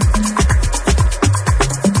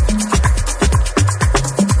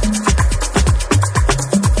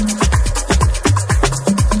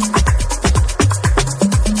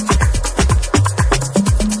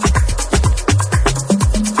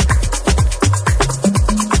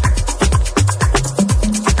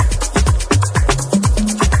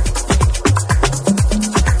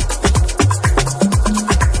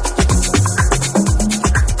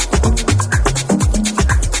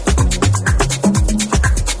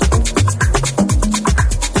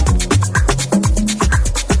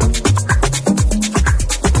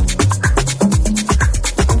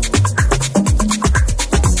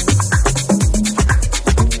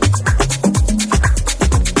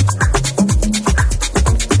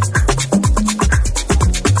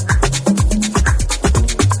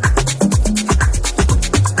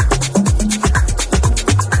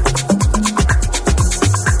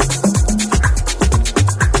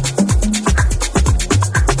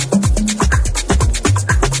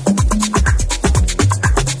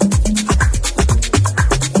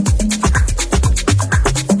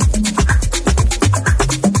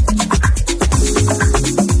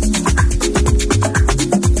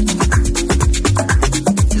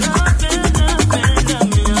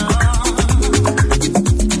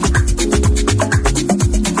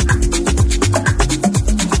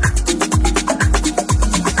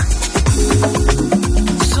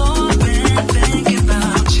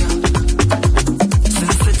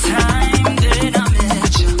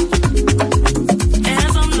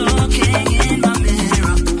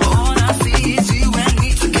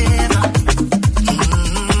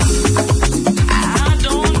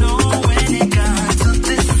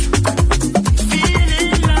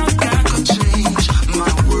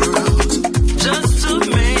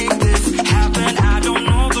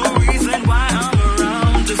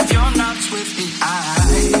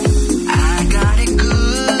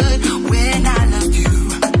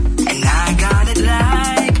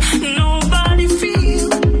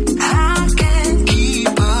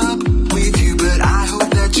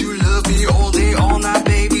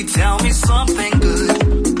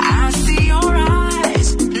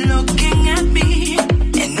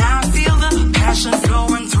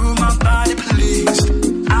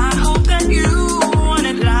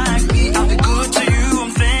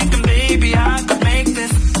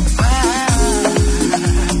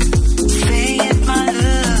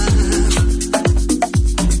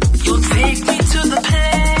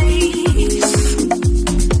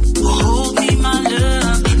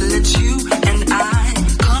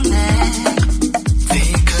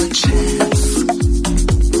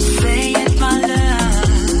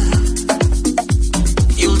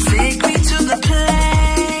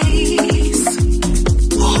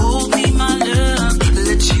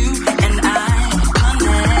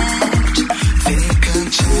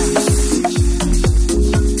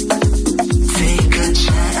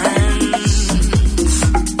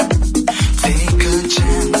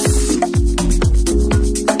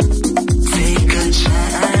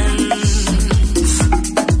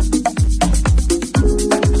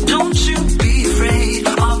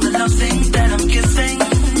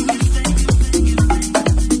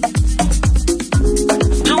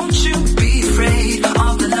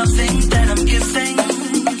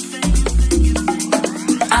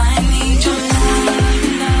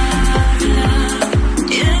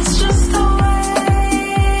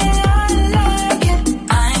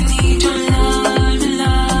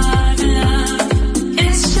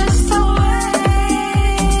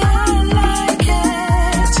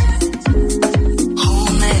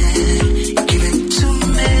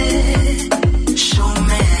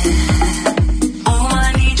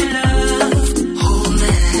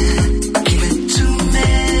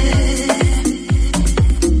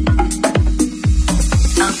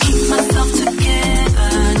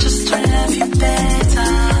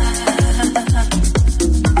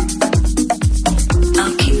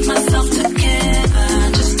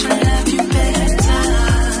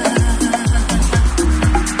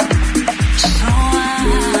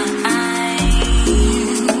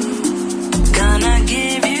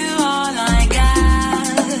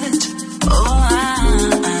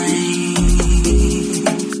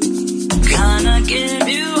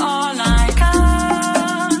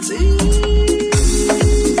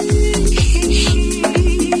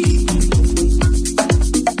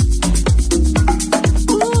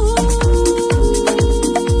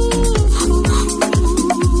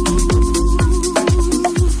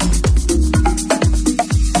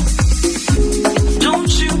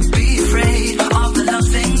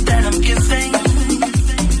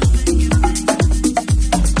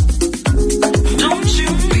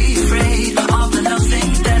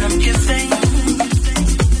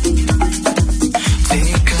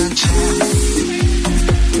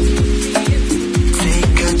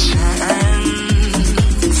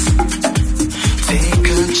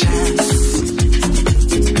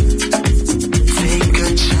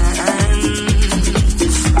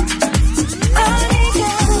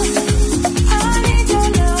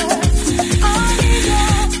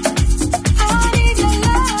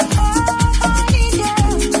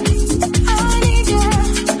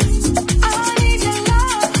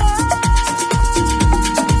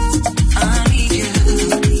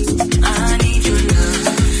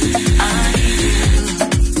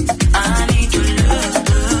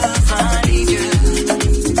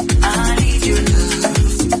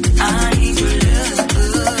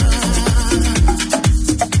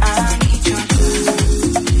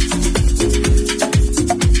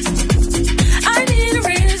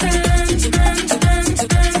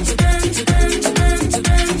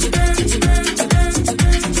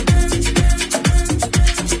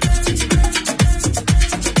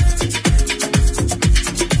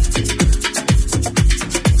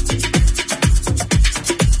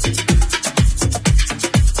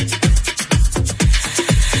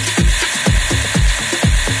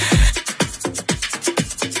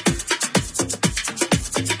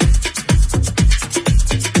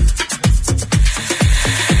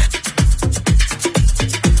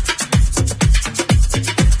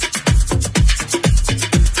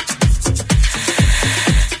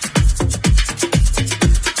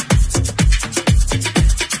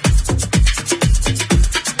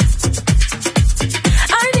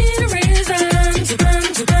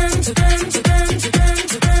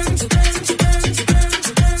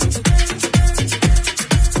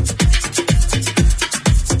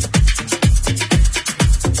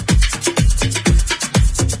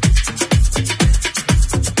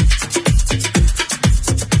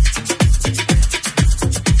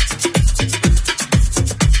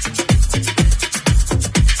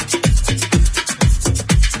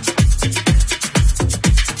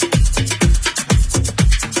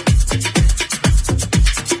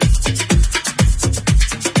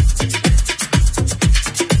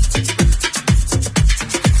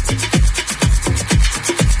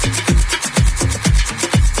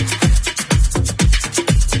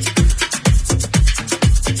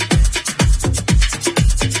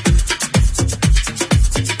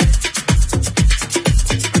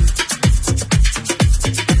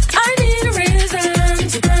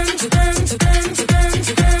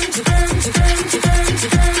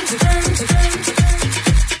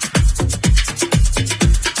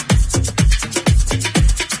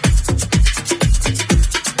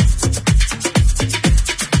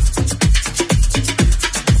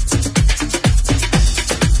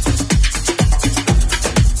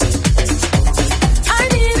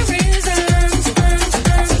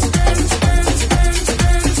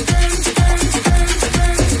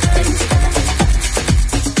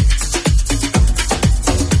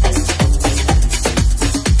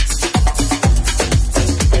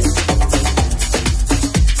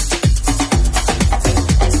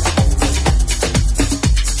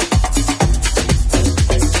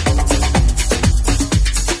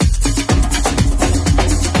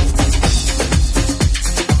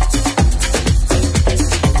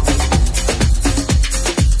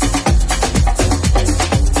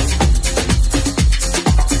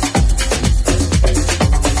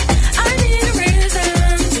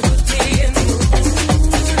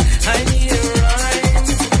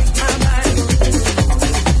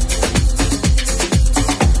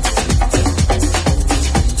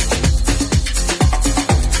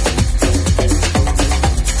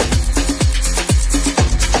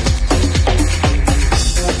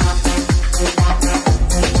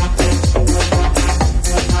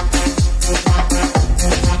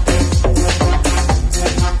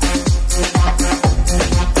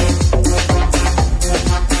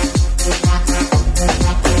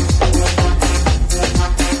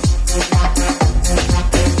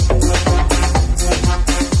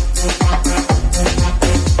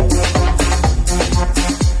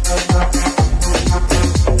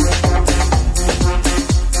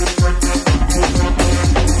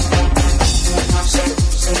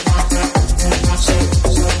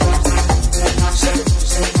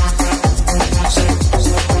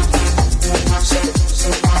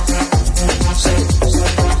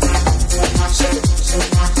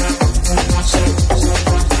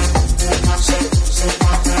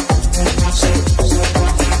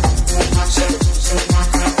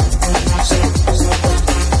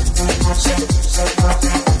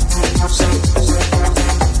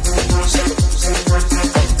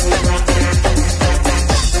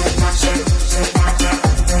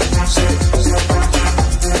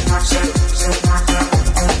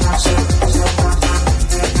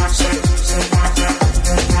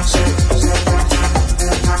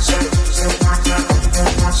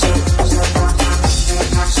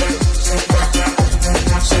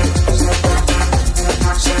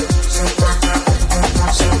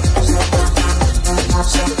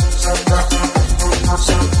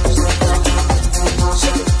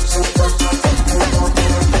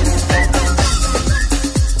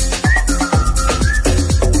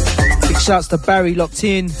 shouts to Barry locked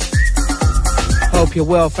in. Hope you're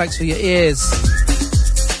well. Thanks for your ears.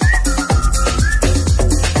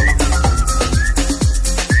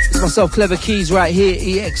 It's myself, KlevaKeys, right here,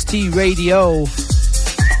 EXT Radio.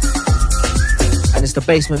 And it's the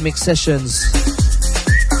Basement Mix Sessions.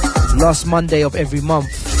 Last Monday of every month.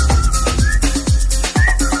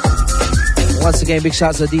 Once again, big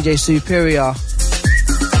shouts to DJ Superior.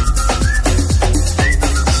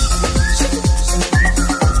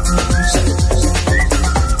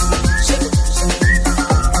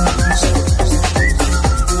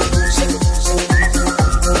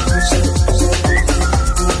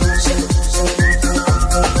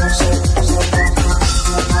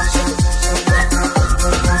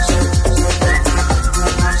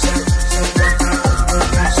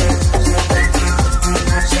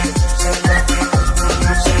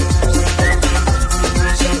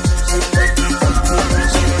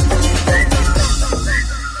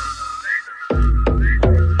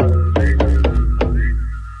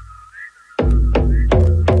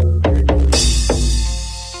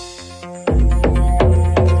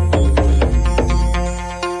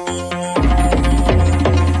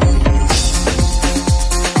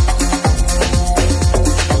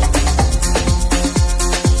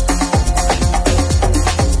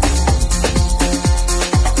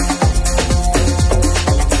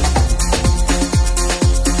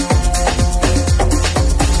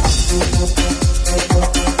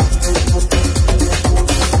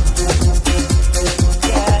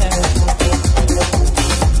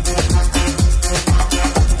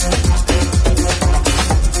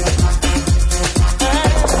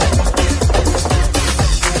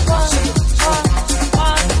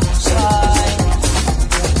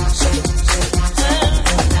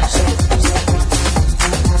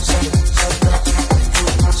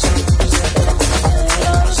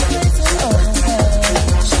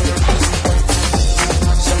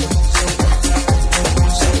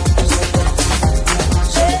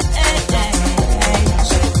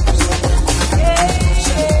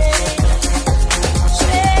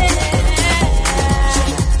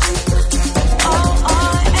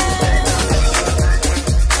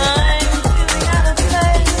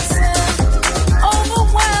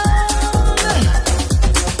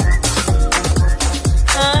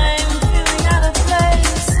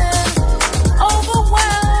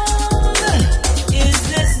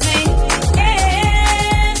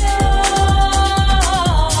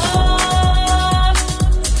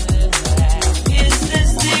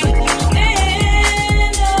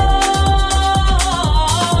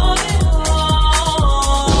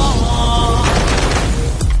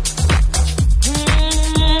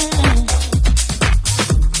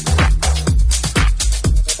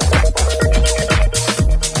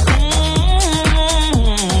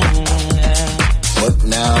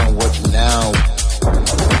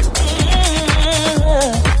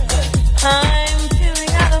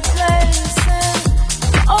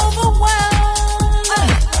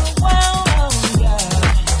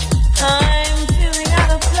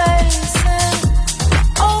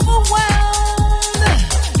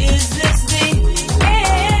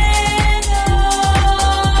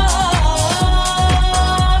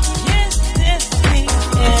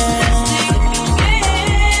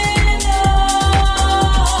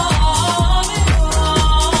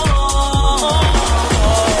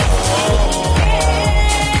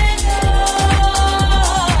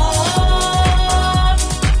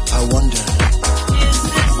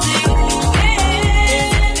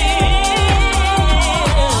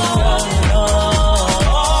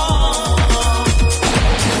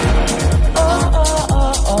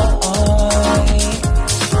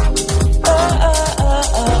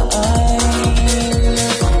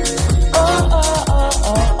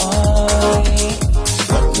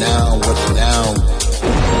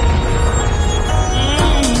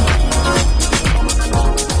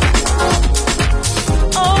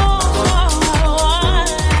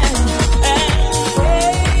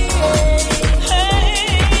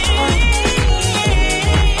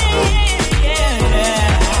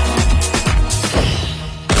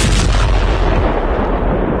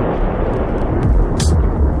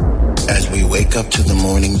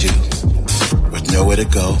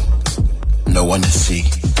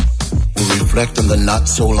 Not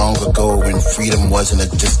so long ago when freedom wasn't a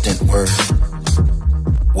distant word.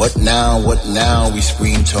 What now, we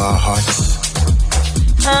scream to our hearts.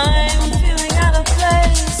 I'm feeling out of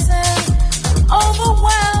place and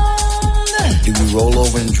overwhelmed. Do we roll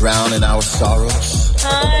over and drown in our sorrows?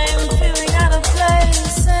 I'm feeling out of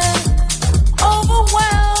place and overwhelmed.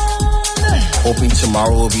 Hoping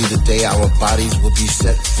tomorrow will be the day our bodies will be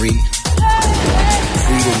set free.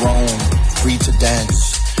 Free to roam, free to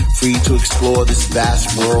dance, free to explore this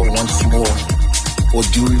vast world once more? Or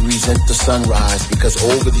do we resent the sunrise because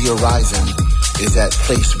over the horizon is that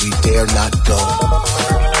place we dare not go?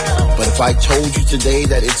 But if I told you today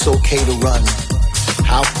that it's okay to run,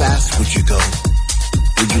 how fast would you go?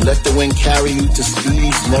 Would you let the wind carry you to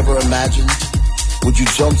speeds never imagined? Would you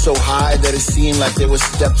jump so high that it seemed like there were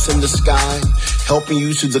steps in the sky, helping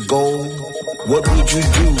you to the goal? What would you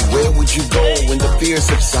do? Where would you go when the fear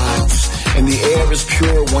subsides and the air is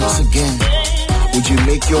pure once again? Would you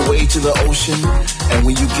make your way to the ocean? And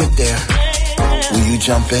when you get there, will you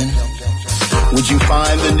jump in? Would you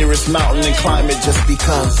find the nearest mountain and climb it just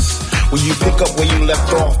because? Will you pick up where you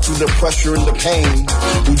left off through the pressure and the pain?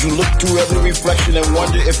 Would you look through every reflection and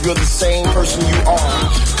wonder if you're the same person you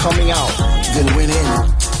are? Coming out, then went in.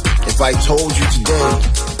 If I told you today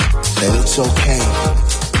that it's okay,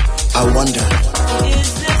 I wonder.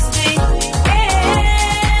 Is this the end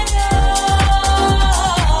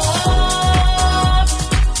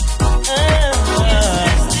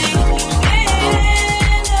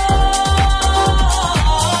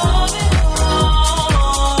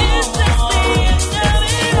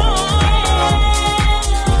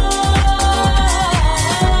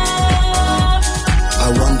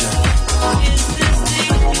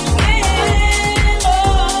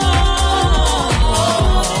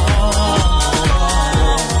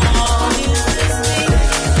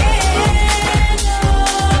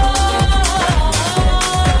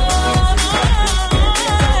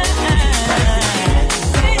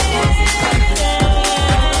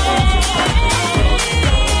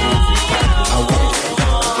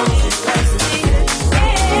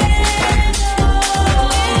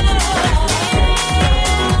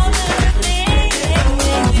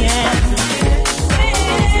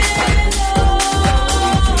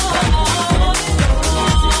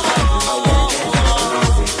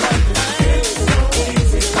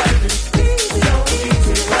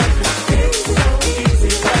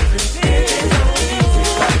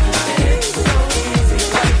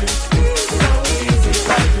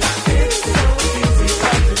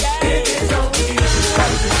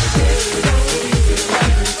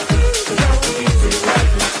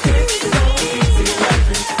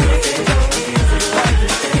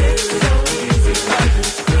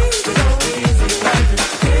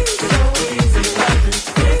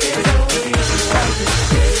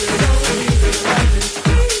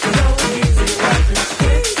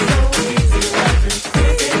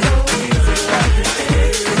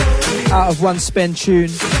One spend tune.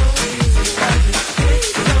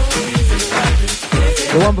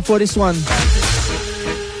 The one before this one,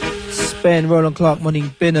 Spen, Roland Clark,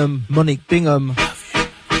 Monique Bingham.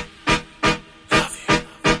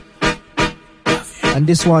 And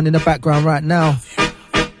this one in the background right now,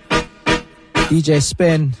 DJ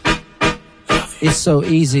Spen, It's So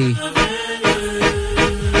Easy.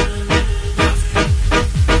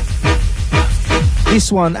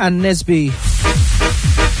 This one, and Nesby.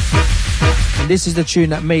 This is the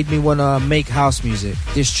tune that made me want to make house music.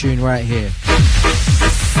 This tune right here.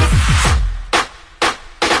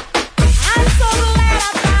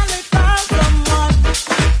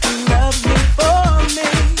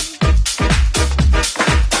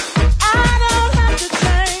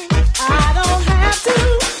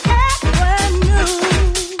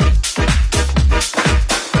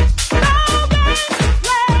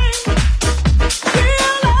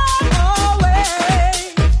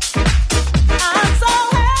 I'm so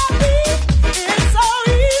happy, it's so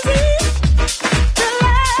easy.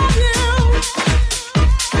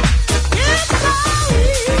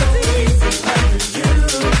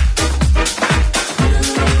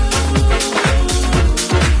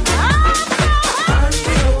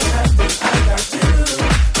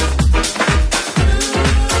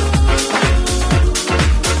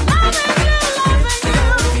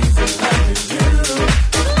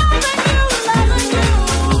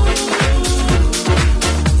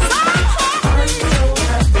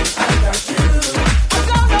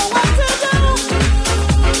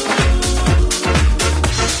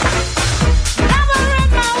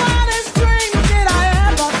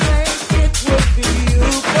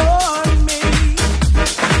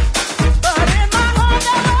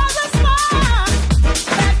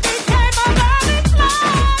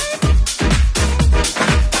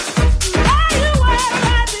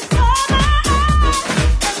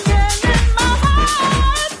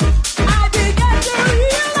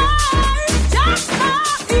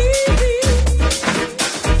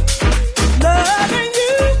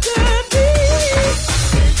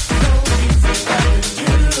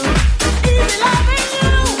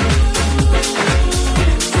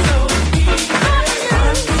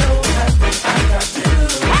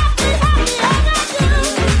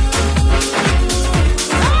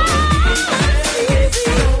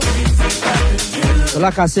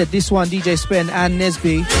 But like I said, this one, DJ Spen and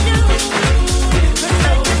Nesby.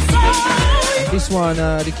 This one,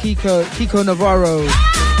 the Kiko Navarro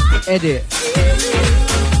edit.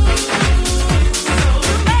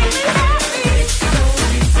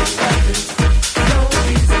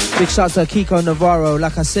 Big shout to Kiko Navarro.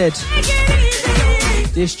 Like I said,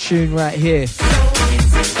 this tune right here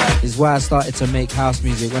is why I started to make house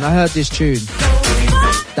music. When I heard this tune,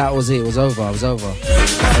 that was it. It was over. I was over.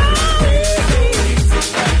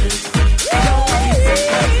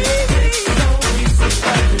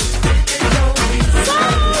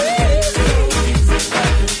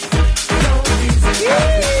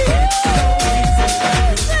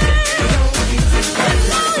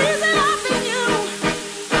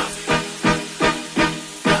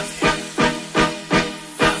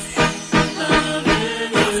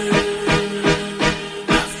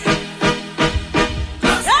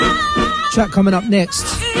 Track coming up next,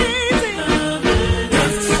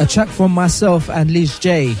 a track from myself and Liz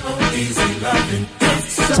J,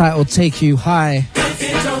 titled Take You High,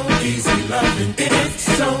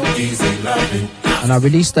 and I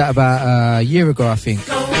released that about a year ago, I think.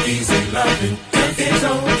 So easy loving,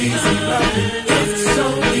 so easy loving,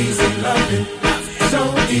 so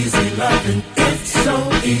easy loving.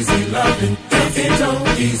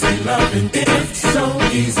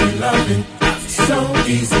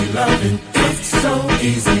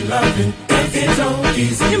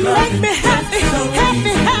 You make me happy, happy,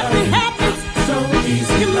 happy, happy. So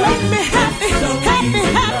easy you make me happy, happy,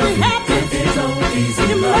 happy, happy. So easy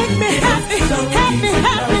you make me happy, happy,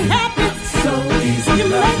 happy, happy. So easy you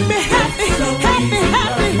make me happy, happy,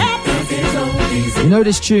 happy, happy. You know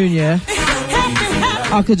this tune, yeah?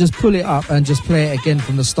 I could just pull it up and just play it again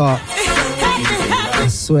from the start. I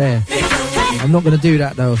swear. I'm not gonna do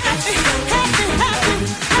that though.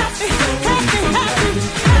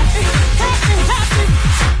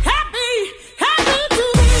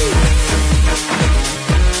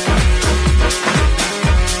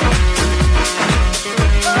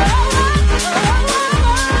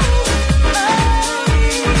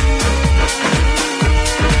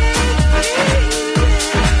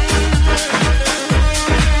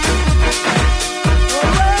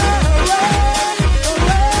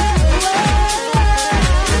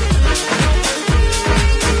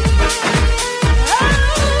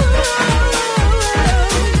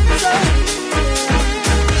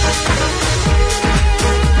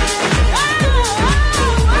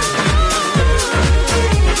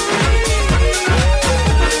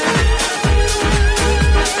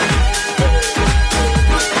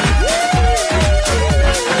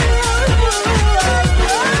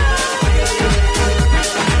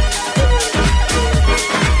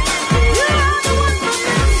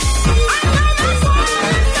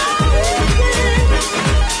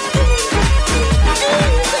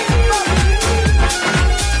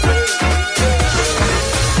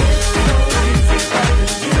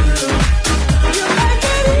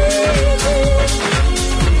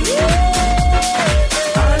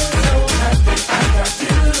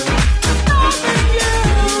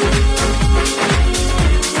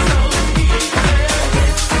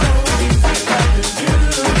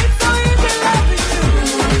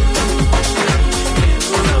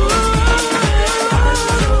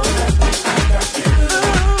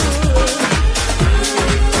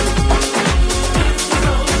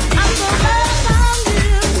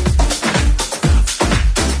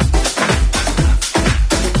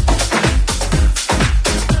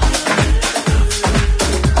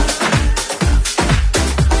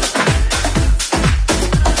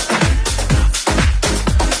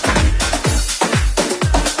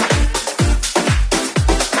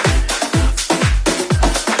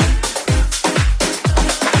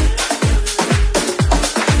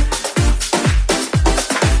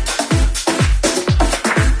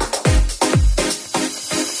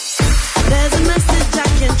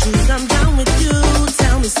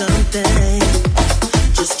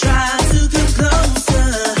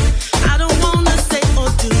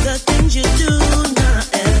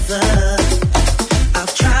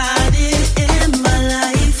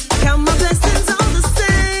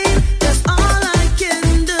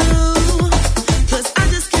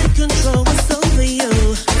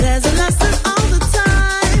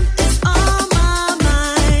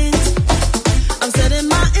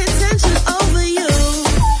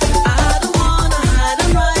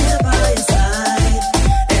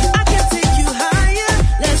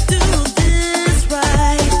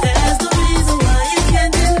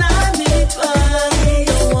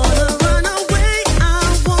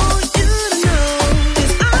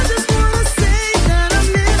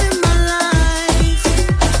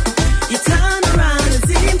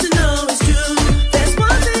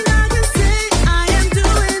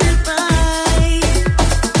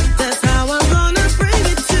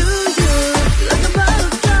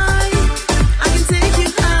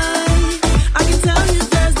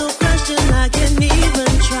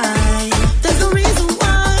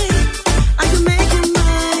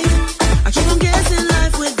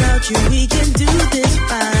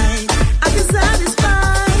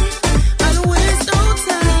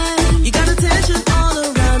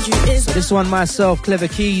 This one myself,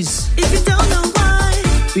 KlevaKeys, If you don't know why,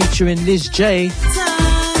 featuring Liz J,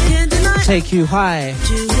 can't deny Take You High.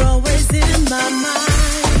 you're always in my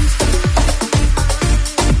mind.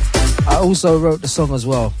 I also wrote the song as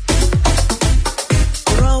well.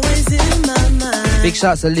 You're always in my mind. Big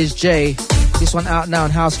shouts to Liz J. This one out now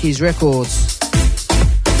on House Keys Records.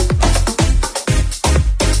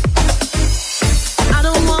 I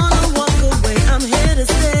don't wanna walk away, I'm here to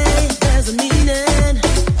stay. There's a meaning.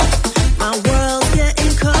 My world's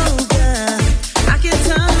getting colder. I can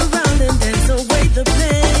turn around and dance away the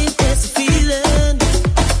pain. It's a feeling,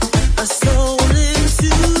 a soul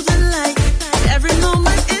into the light. Every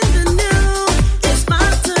moment in the new, it's my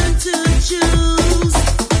turn to choose.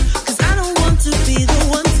 'Cause I don't want to be the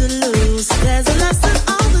one to lose. There's a lesson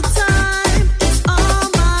all the time.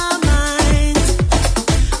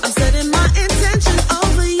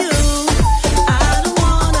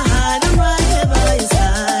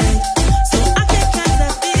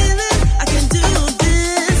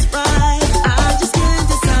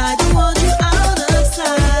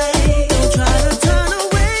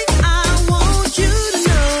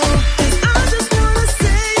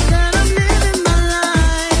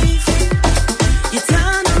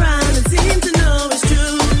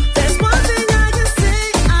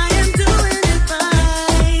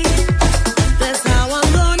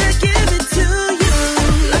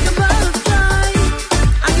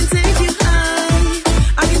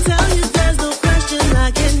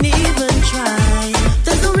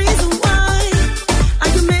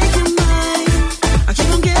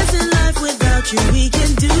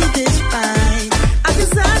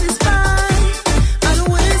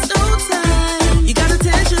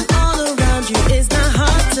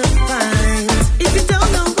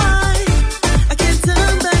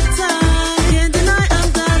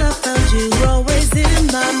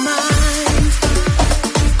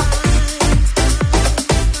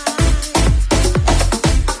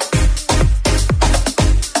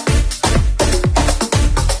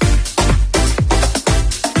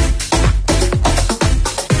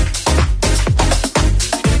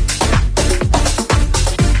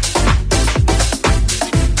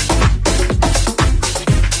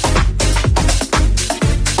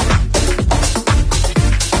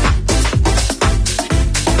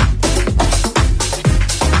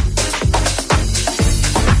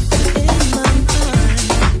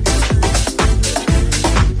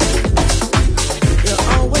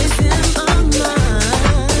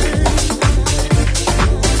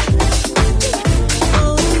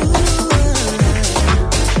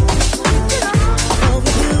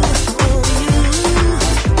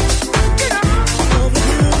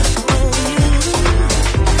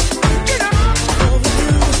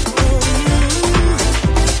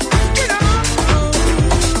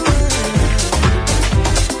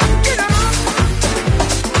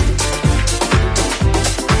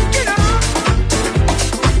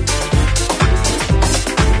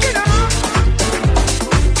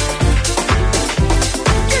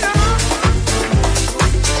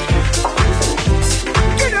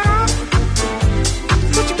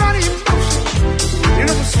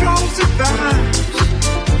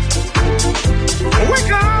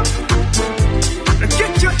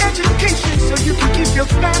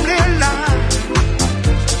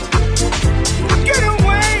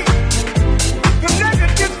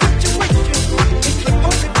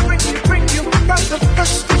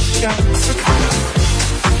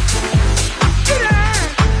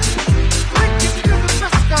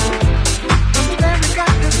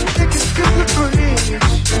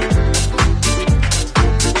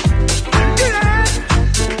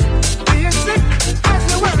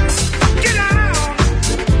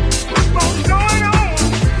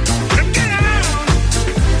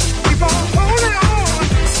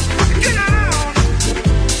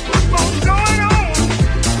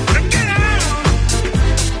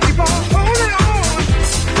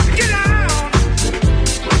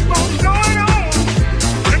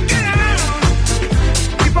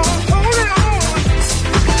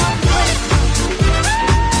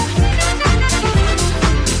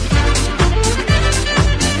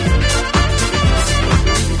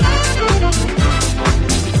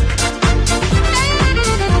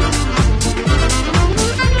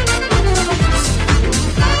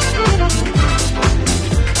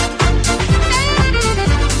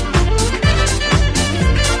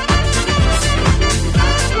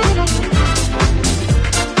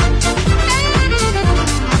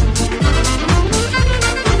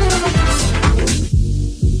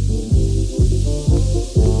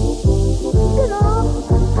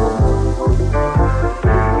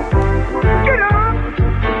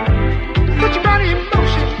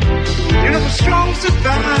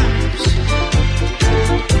 vibes.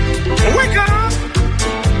 Wake up,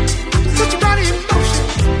 put your body in motion.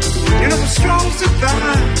 You know the strong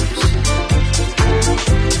vibes.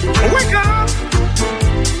 Wake up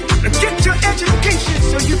and get your education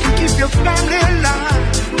so you can keep your family alive.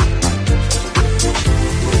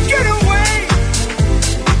 Get away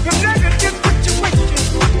from negative situations.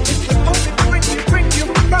 It's the only point to bring you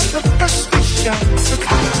from the frustration.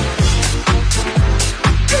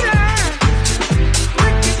 Get out,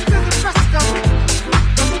 break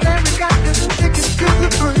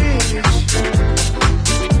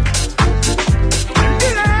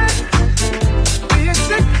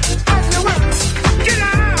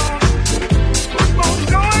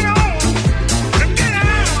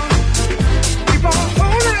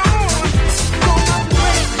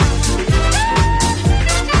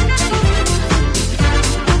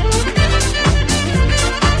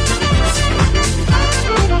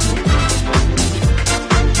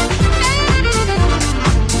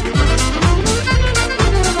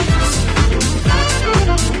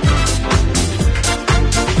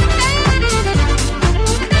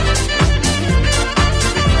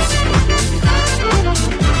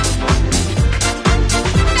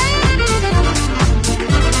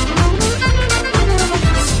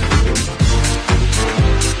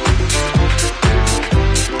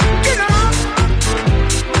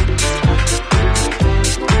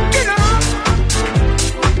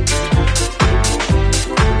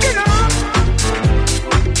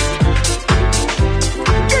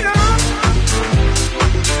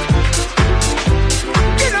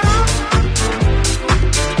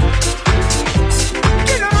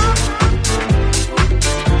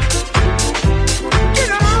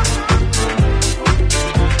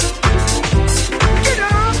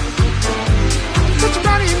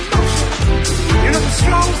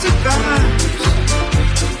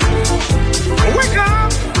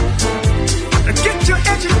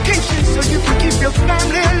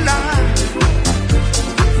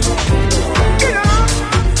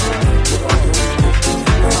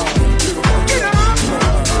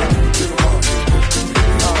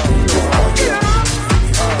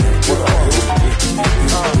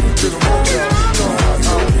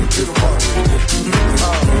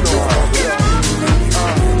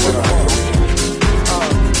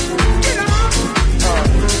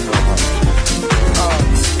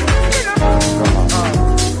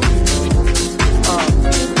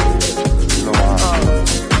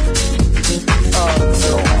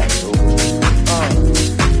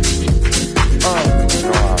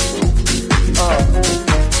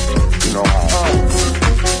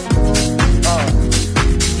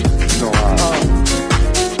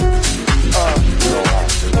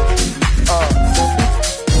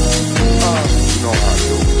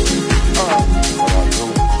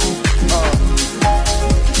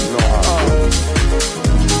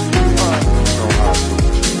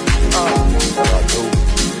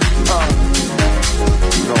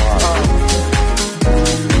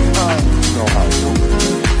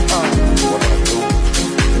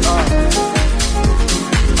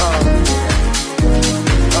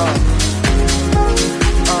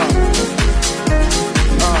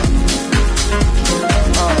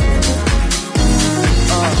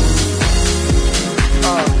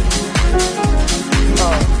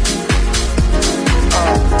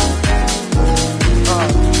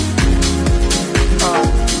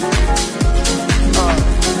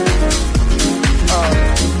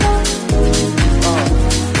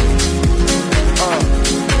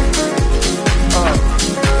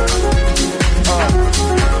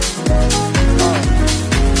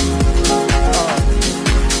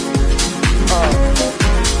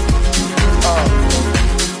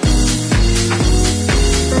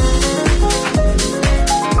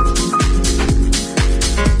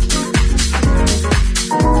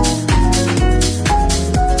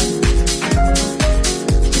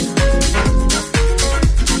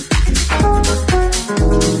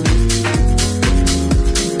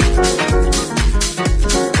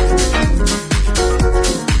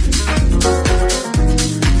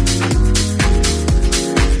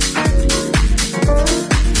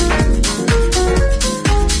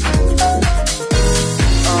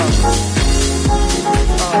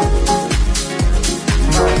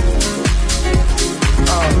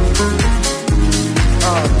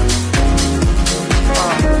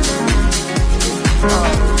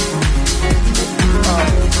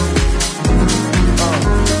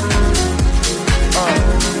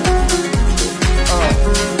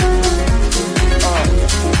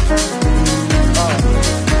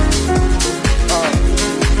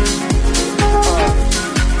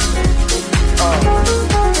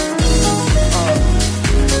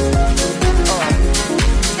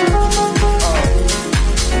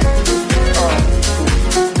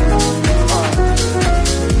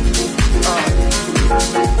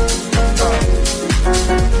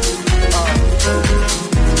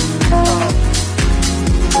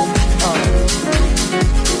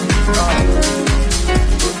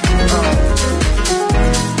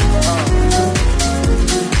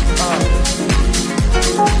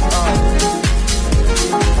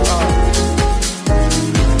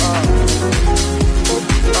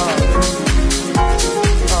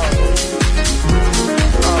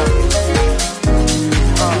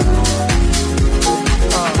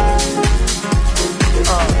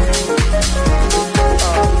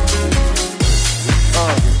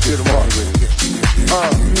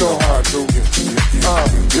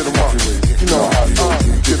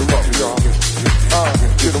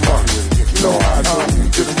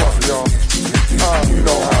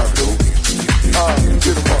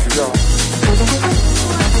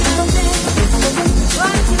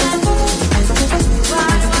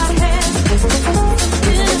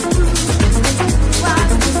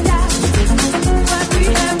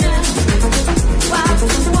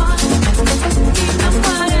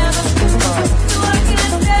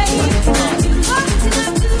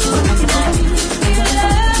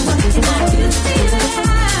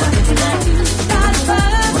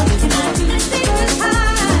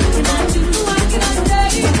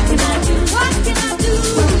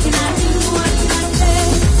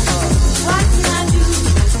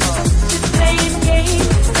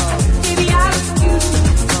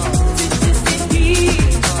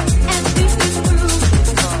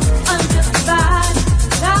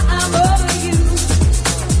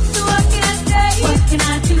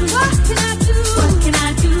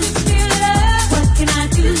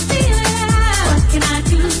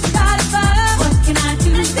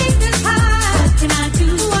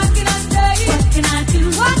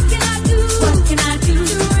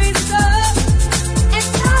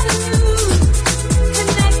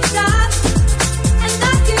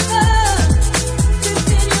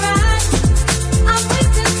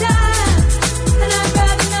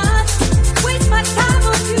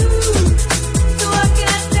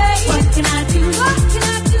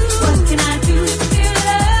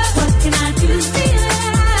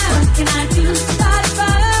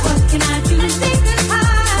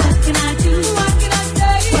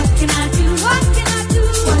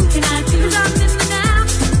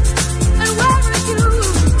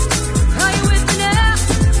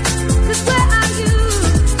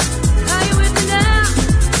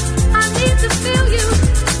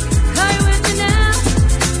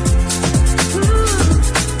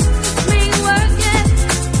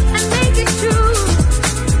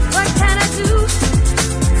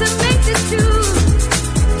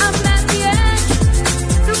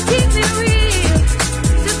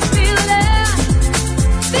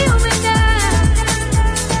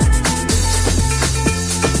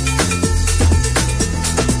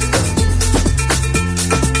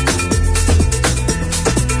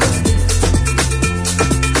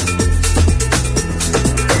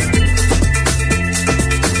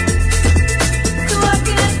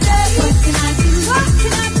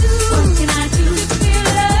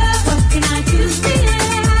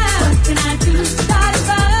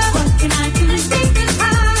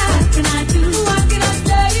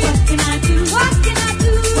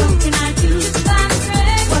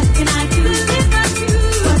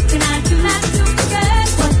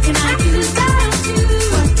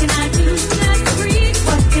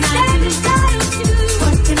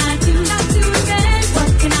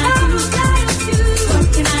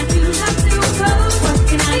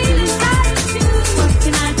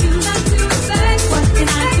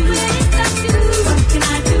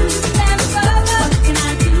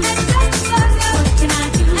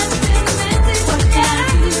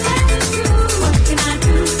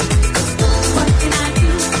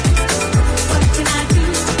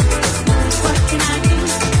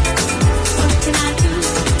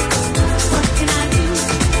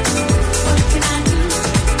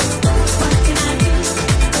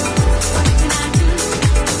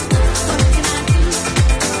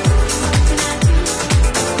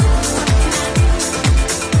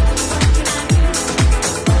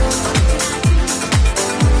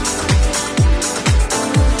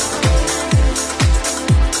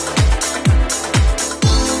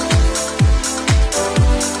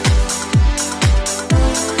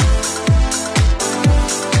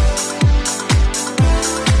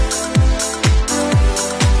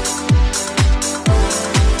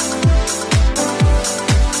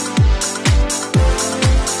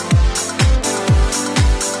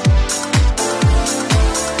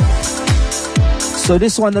So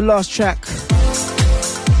this one, the last track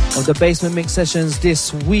of the Basement Mix sessions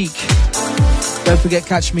this week. Don't forget,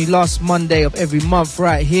 catch me last Monday of every month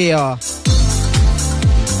right here. And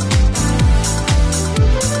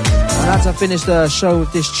that's to finish the show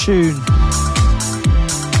with this tune.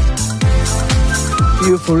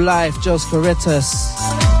 Beautiful Life, Jos Corretas.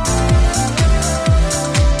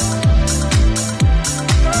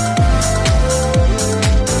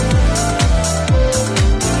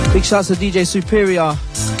 Big shouts to DJ Superior.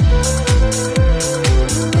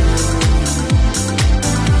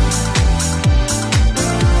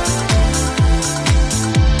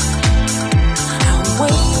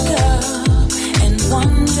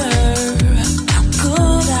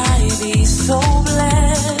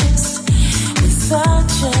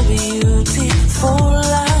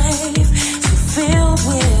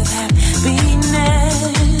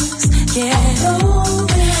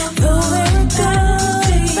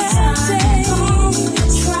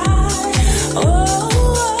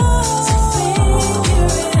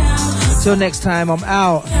 Till next time, I'm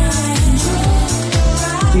out.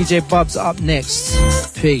 DJ Bub's up next.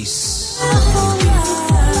 Peace.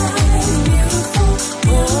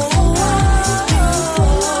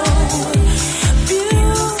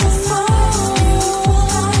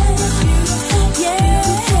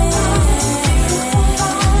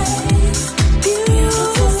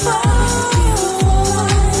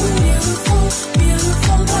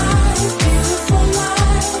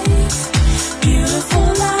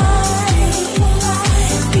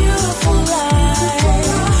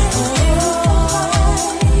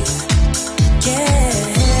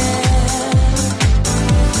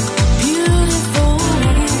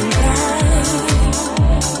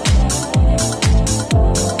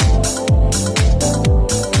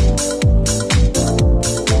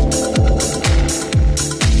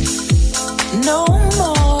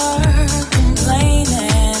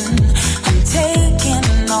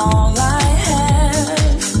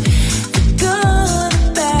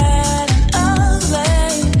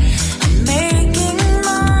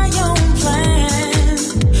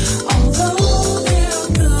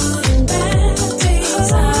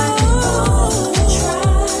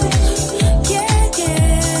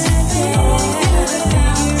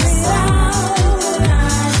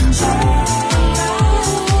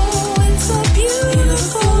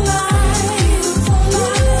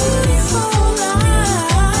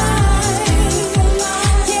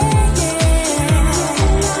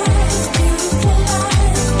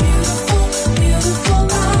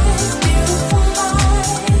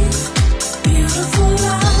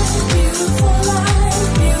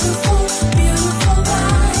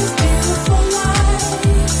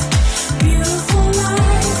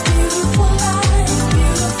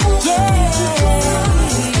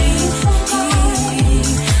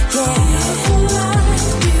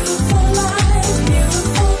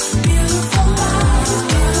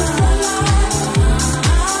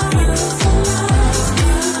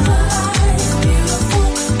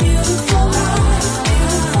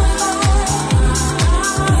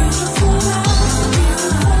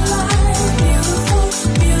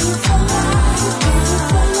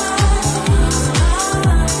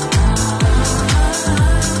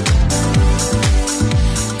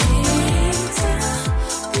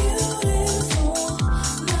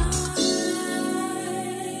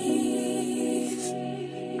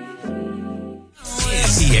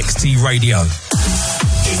 Radio.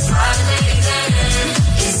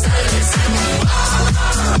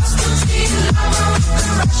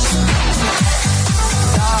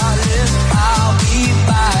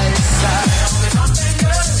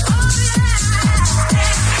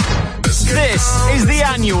 This is the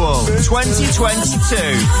annual 2022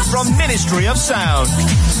 from Ministry of Sound.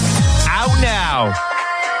 Out now.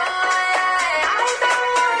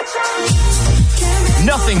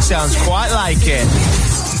 Nothing sounds quite like it.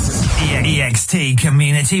 EXT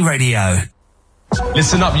Community Radio.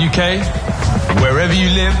 Listen up, UK. Wherever you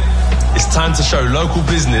live, it's time to show local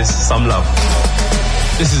business some love.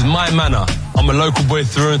 This is my manor. I'm a local boy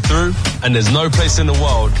through and through, and there's no place in the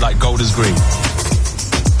world like Golders Green.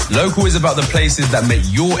 Local is about the places that make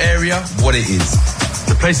your area what it is.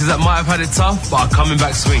 The places that might have had it tough, but are coming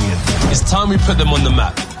back swinging. It's time we put them on the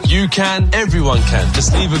map. You can, everyone can.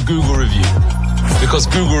 Just leave a Google review. Because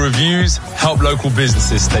Google reviews help local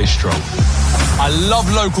businesses stay strong. I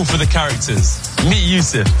love local for the characters. Meet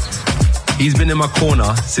Yusuf. He's been in my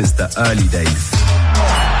corner since the early days.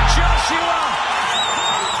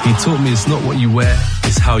 He taught me it's not what you wear,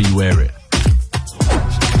 it's how you wear it.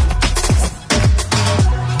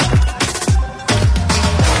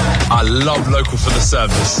 I love local for the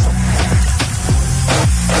service.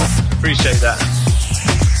 Appreciate that.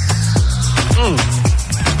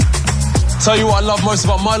 Tell you what I love most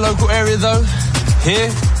about my local area though?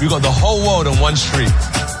 Here, we got the whole world on one street.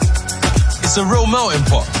 It's a real melting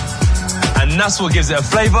pot. And that's what gives it a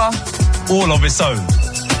flavour all of its own.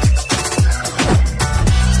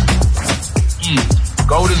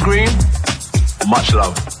 Gold is green, much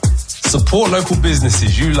love. Support local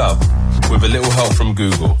businesses you love with a little help from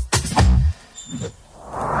Google.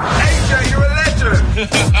 AJ, you're a legend!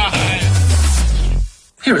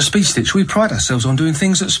 Here at Speed Stitch, we pride ourselves on doing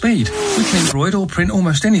things at speed. We can embroider or print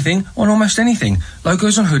almost anything on almost anything.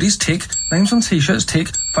 Logos on hoodies, tick. Names on t-shirts, tick.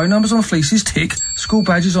 Phone numbers on fleeces, tick. School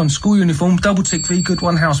badges on school uniform, double tick V good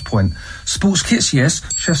one house point. Sports kits, yes.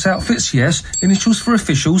 Chef's outfits, yes. Initials for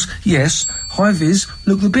officials, yes. High vis,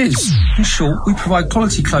 look the biz. In short, we provide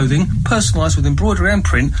quality clothing, personalised with embroidery and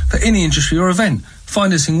print for any industry or event.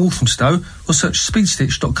 Find us in Walthamstow or search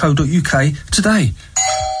speedstitch.co.uk today.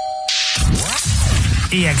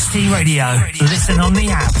 EXT Radio. Listen on the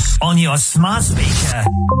app, on your smart speaker,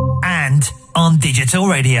 and on digital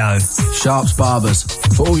radio. Sharps Barbers.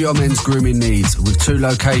 For all your men's grooming needs, with 2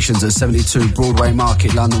 locations at 72 Broadway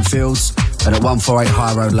Market, London Fields, and at 148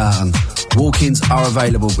 High Road, Loughton. Walk-ins are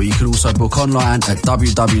available, but you can also book online at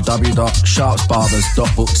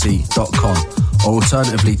www.sharpsbarbers.booksy.com, or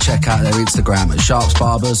alternatively check out their Instagram at Sharps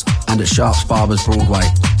Barbers and at Sharps Barbers Broadway.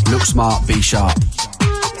 Look smart, be sharp.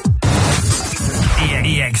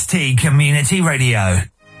 EXT Community Radio.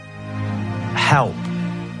 Help.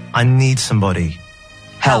 I need somebody.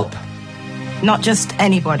 Help. Not just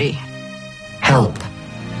anybody. Help.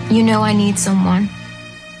 You know I need someone.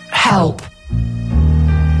 Help.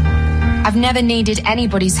 I've never needed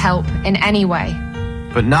anybody's help in any way.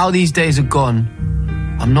 But now these days are gone,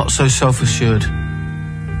 I'm not so self-assured.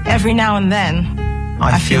 Every now and then,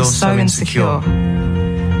 I feel so insecure.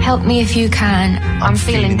 Help me if you can. I'm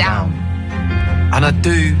feeling down. And I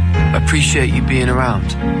do appreciate you being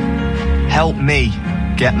around. Help me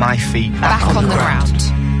get my feet back on the ground.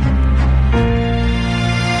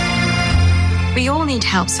 We all need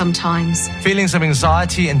help sometimes. Feelings of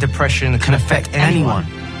anxiety and depression can affect anyone.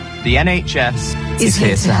 The NHS is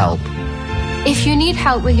here to help. If you need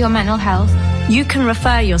help with your mental health, you can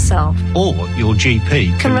refer yourself. Or your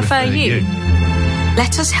GP can refer you.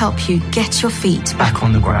 Let us help you get your feet back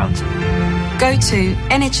on the ground. Go to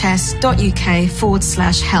nhs.uk/help.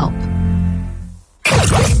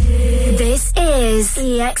 This is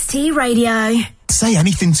EXT Radio. Say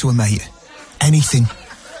anything to a mate. Anything.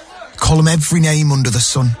 Call them every name under the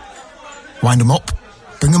sun. Wind them up.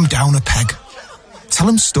 Bring them down a peg. Tell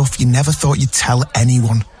them stuff you never thought you'd tell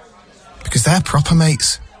anyone. Because they're proper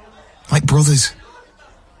mates. Like brothers.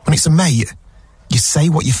 When it's a mate, you say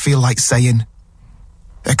what you feel like saying.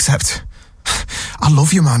 Except, I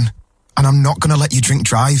love you, man. And I'm not going to let you drink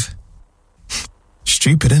drive.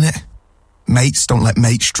 Stupid, innit? Mates don't let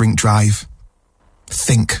mates drink drive.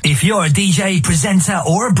 Think. If you're a DJ, presenter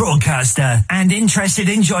or a broadcaster and interested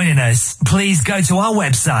in joining us, please go to our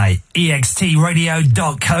website,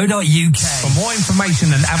 extradio.co.uk. For more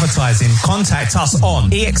information and advertising, contact us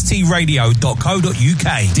on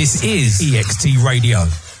extradio.co.uk. This is EXT Radio.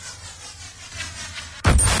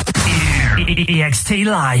 EXT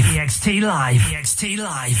Live. EXT Live. EXT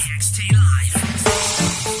Live. EXT Live.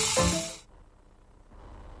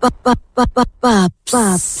 Ba ba ba ba ba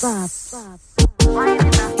ba ba ba.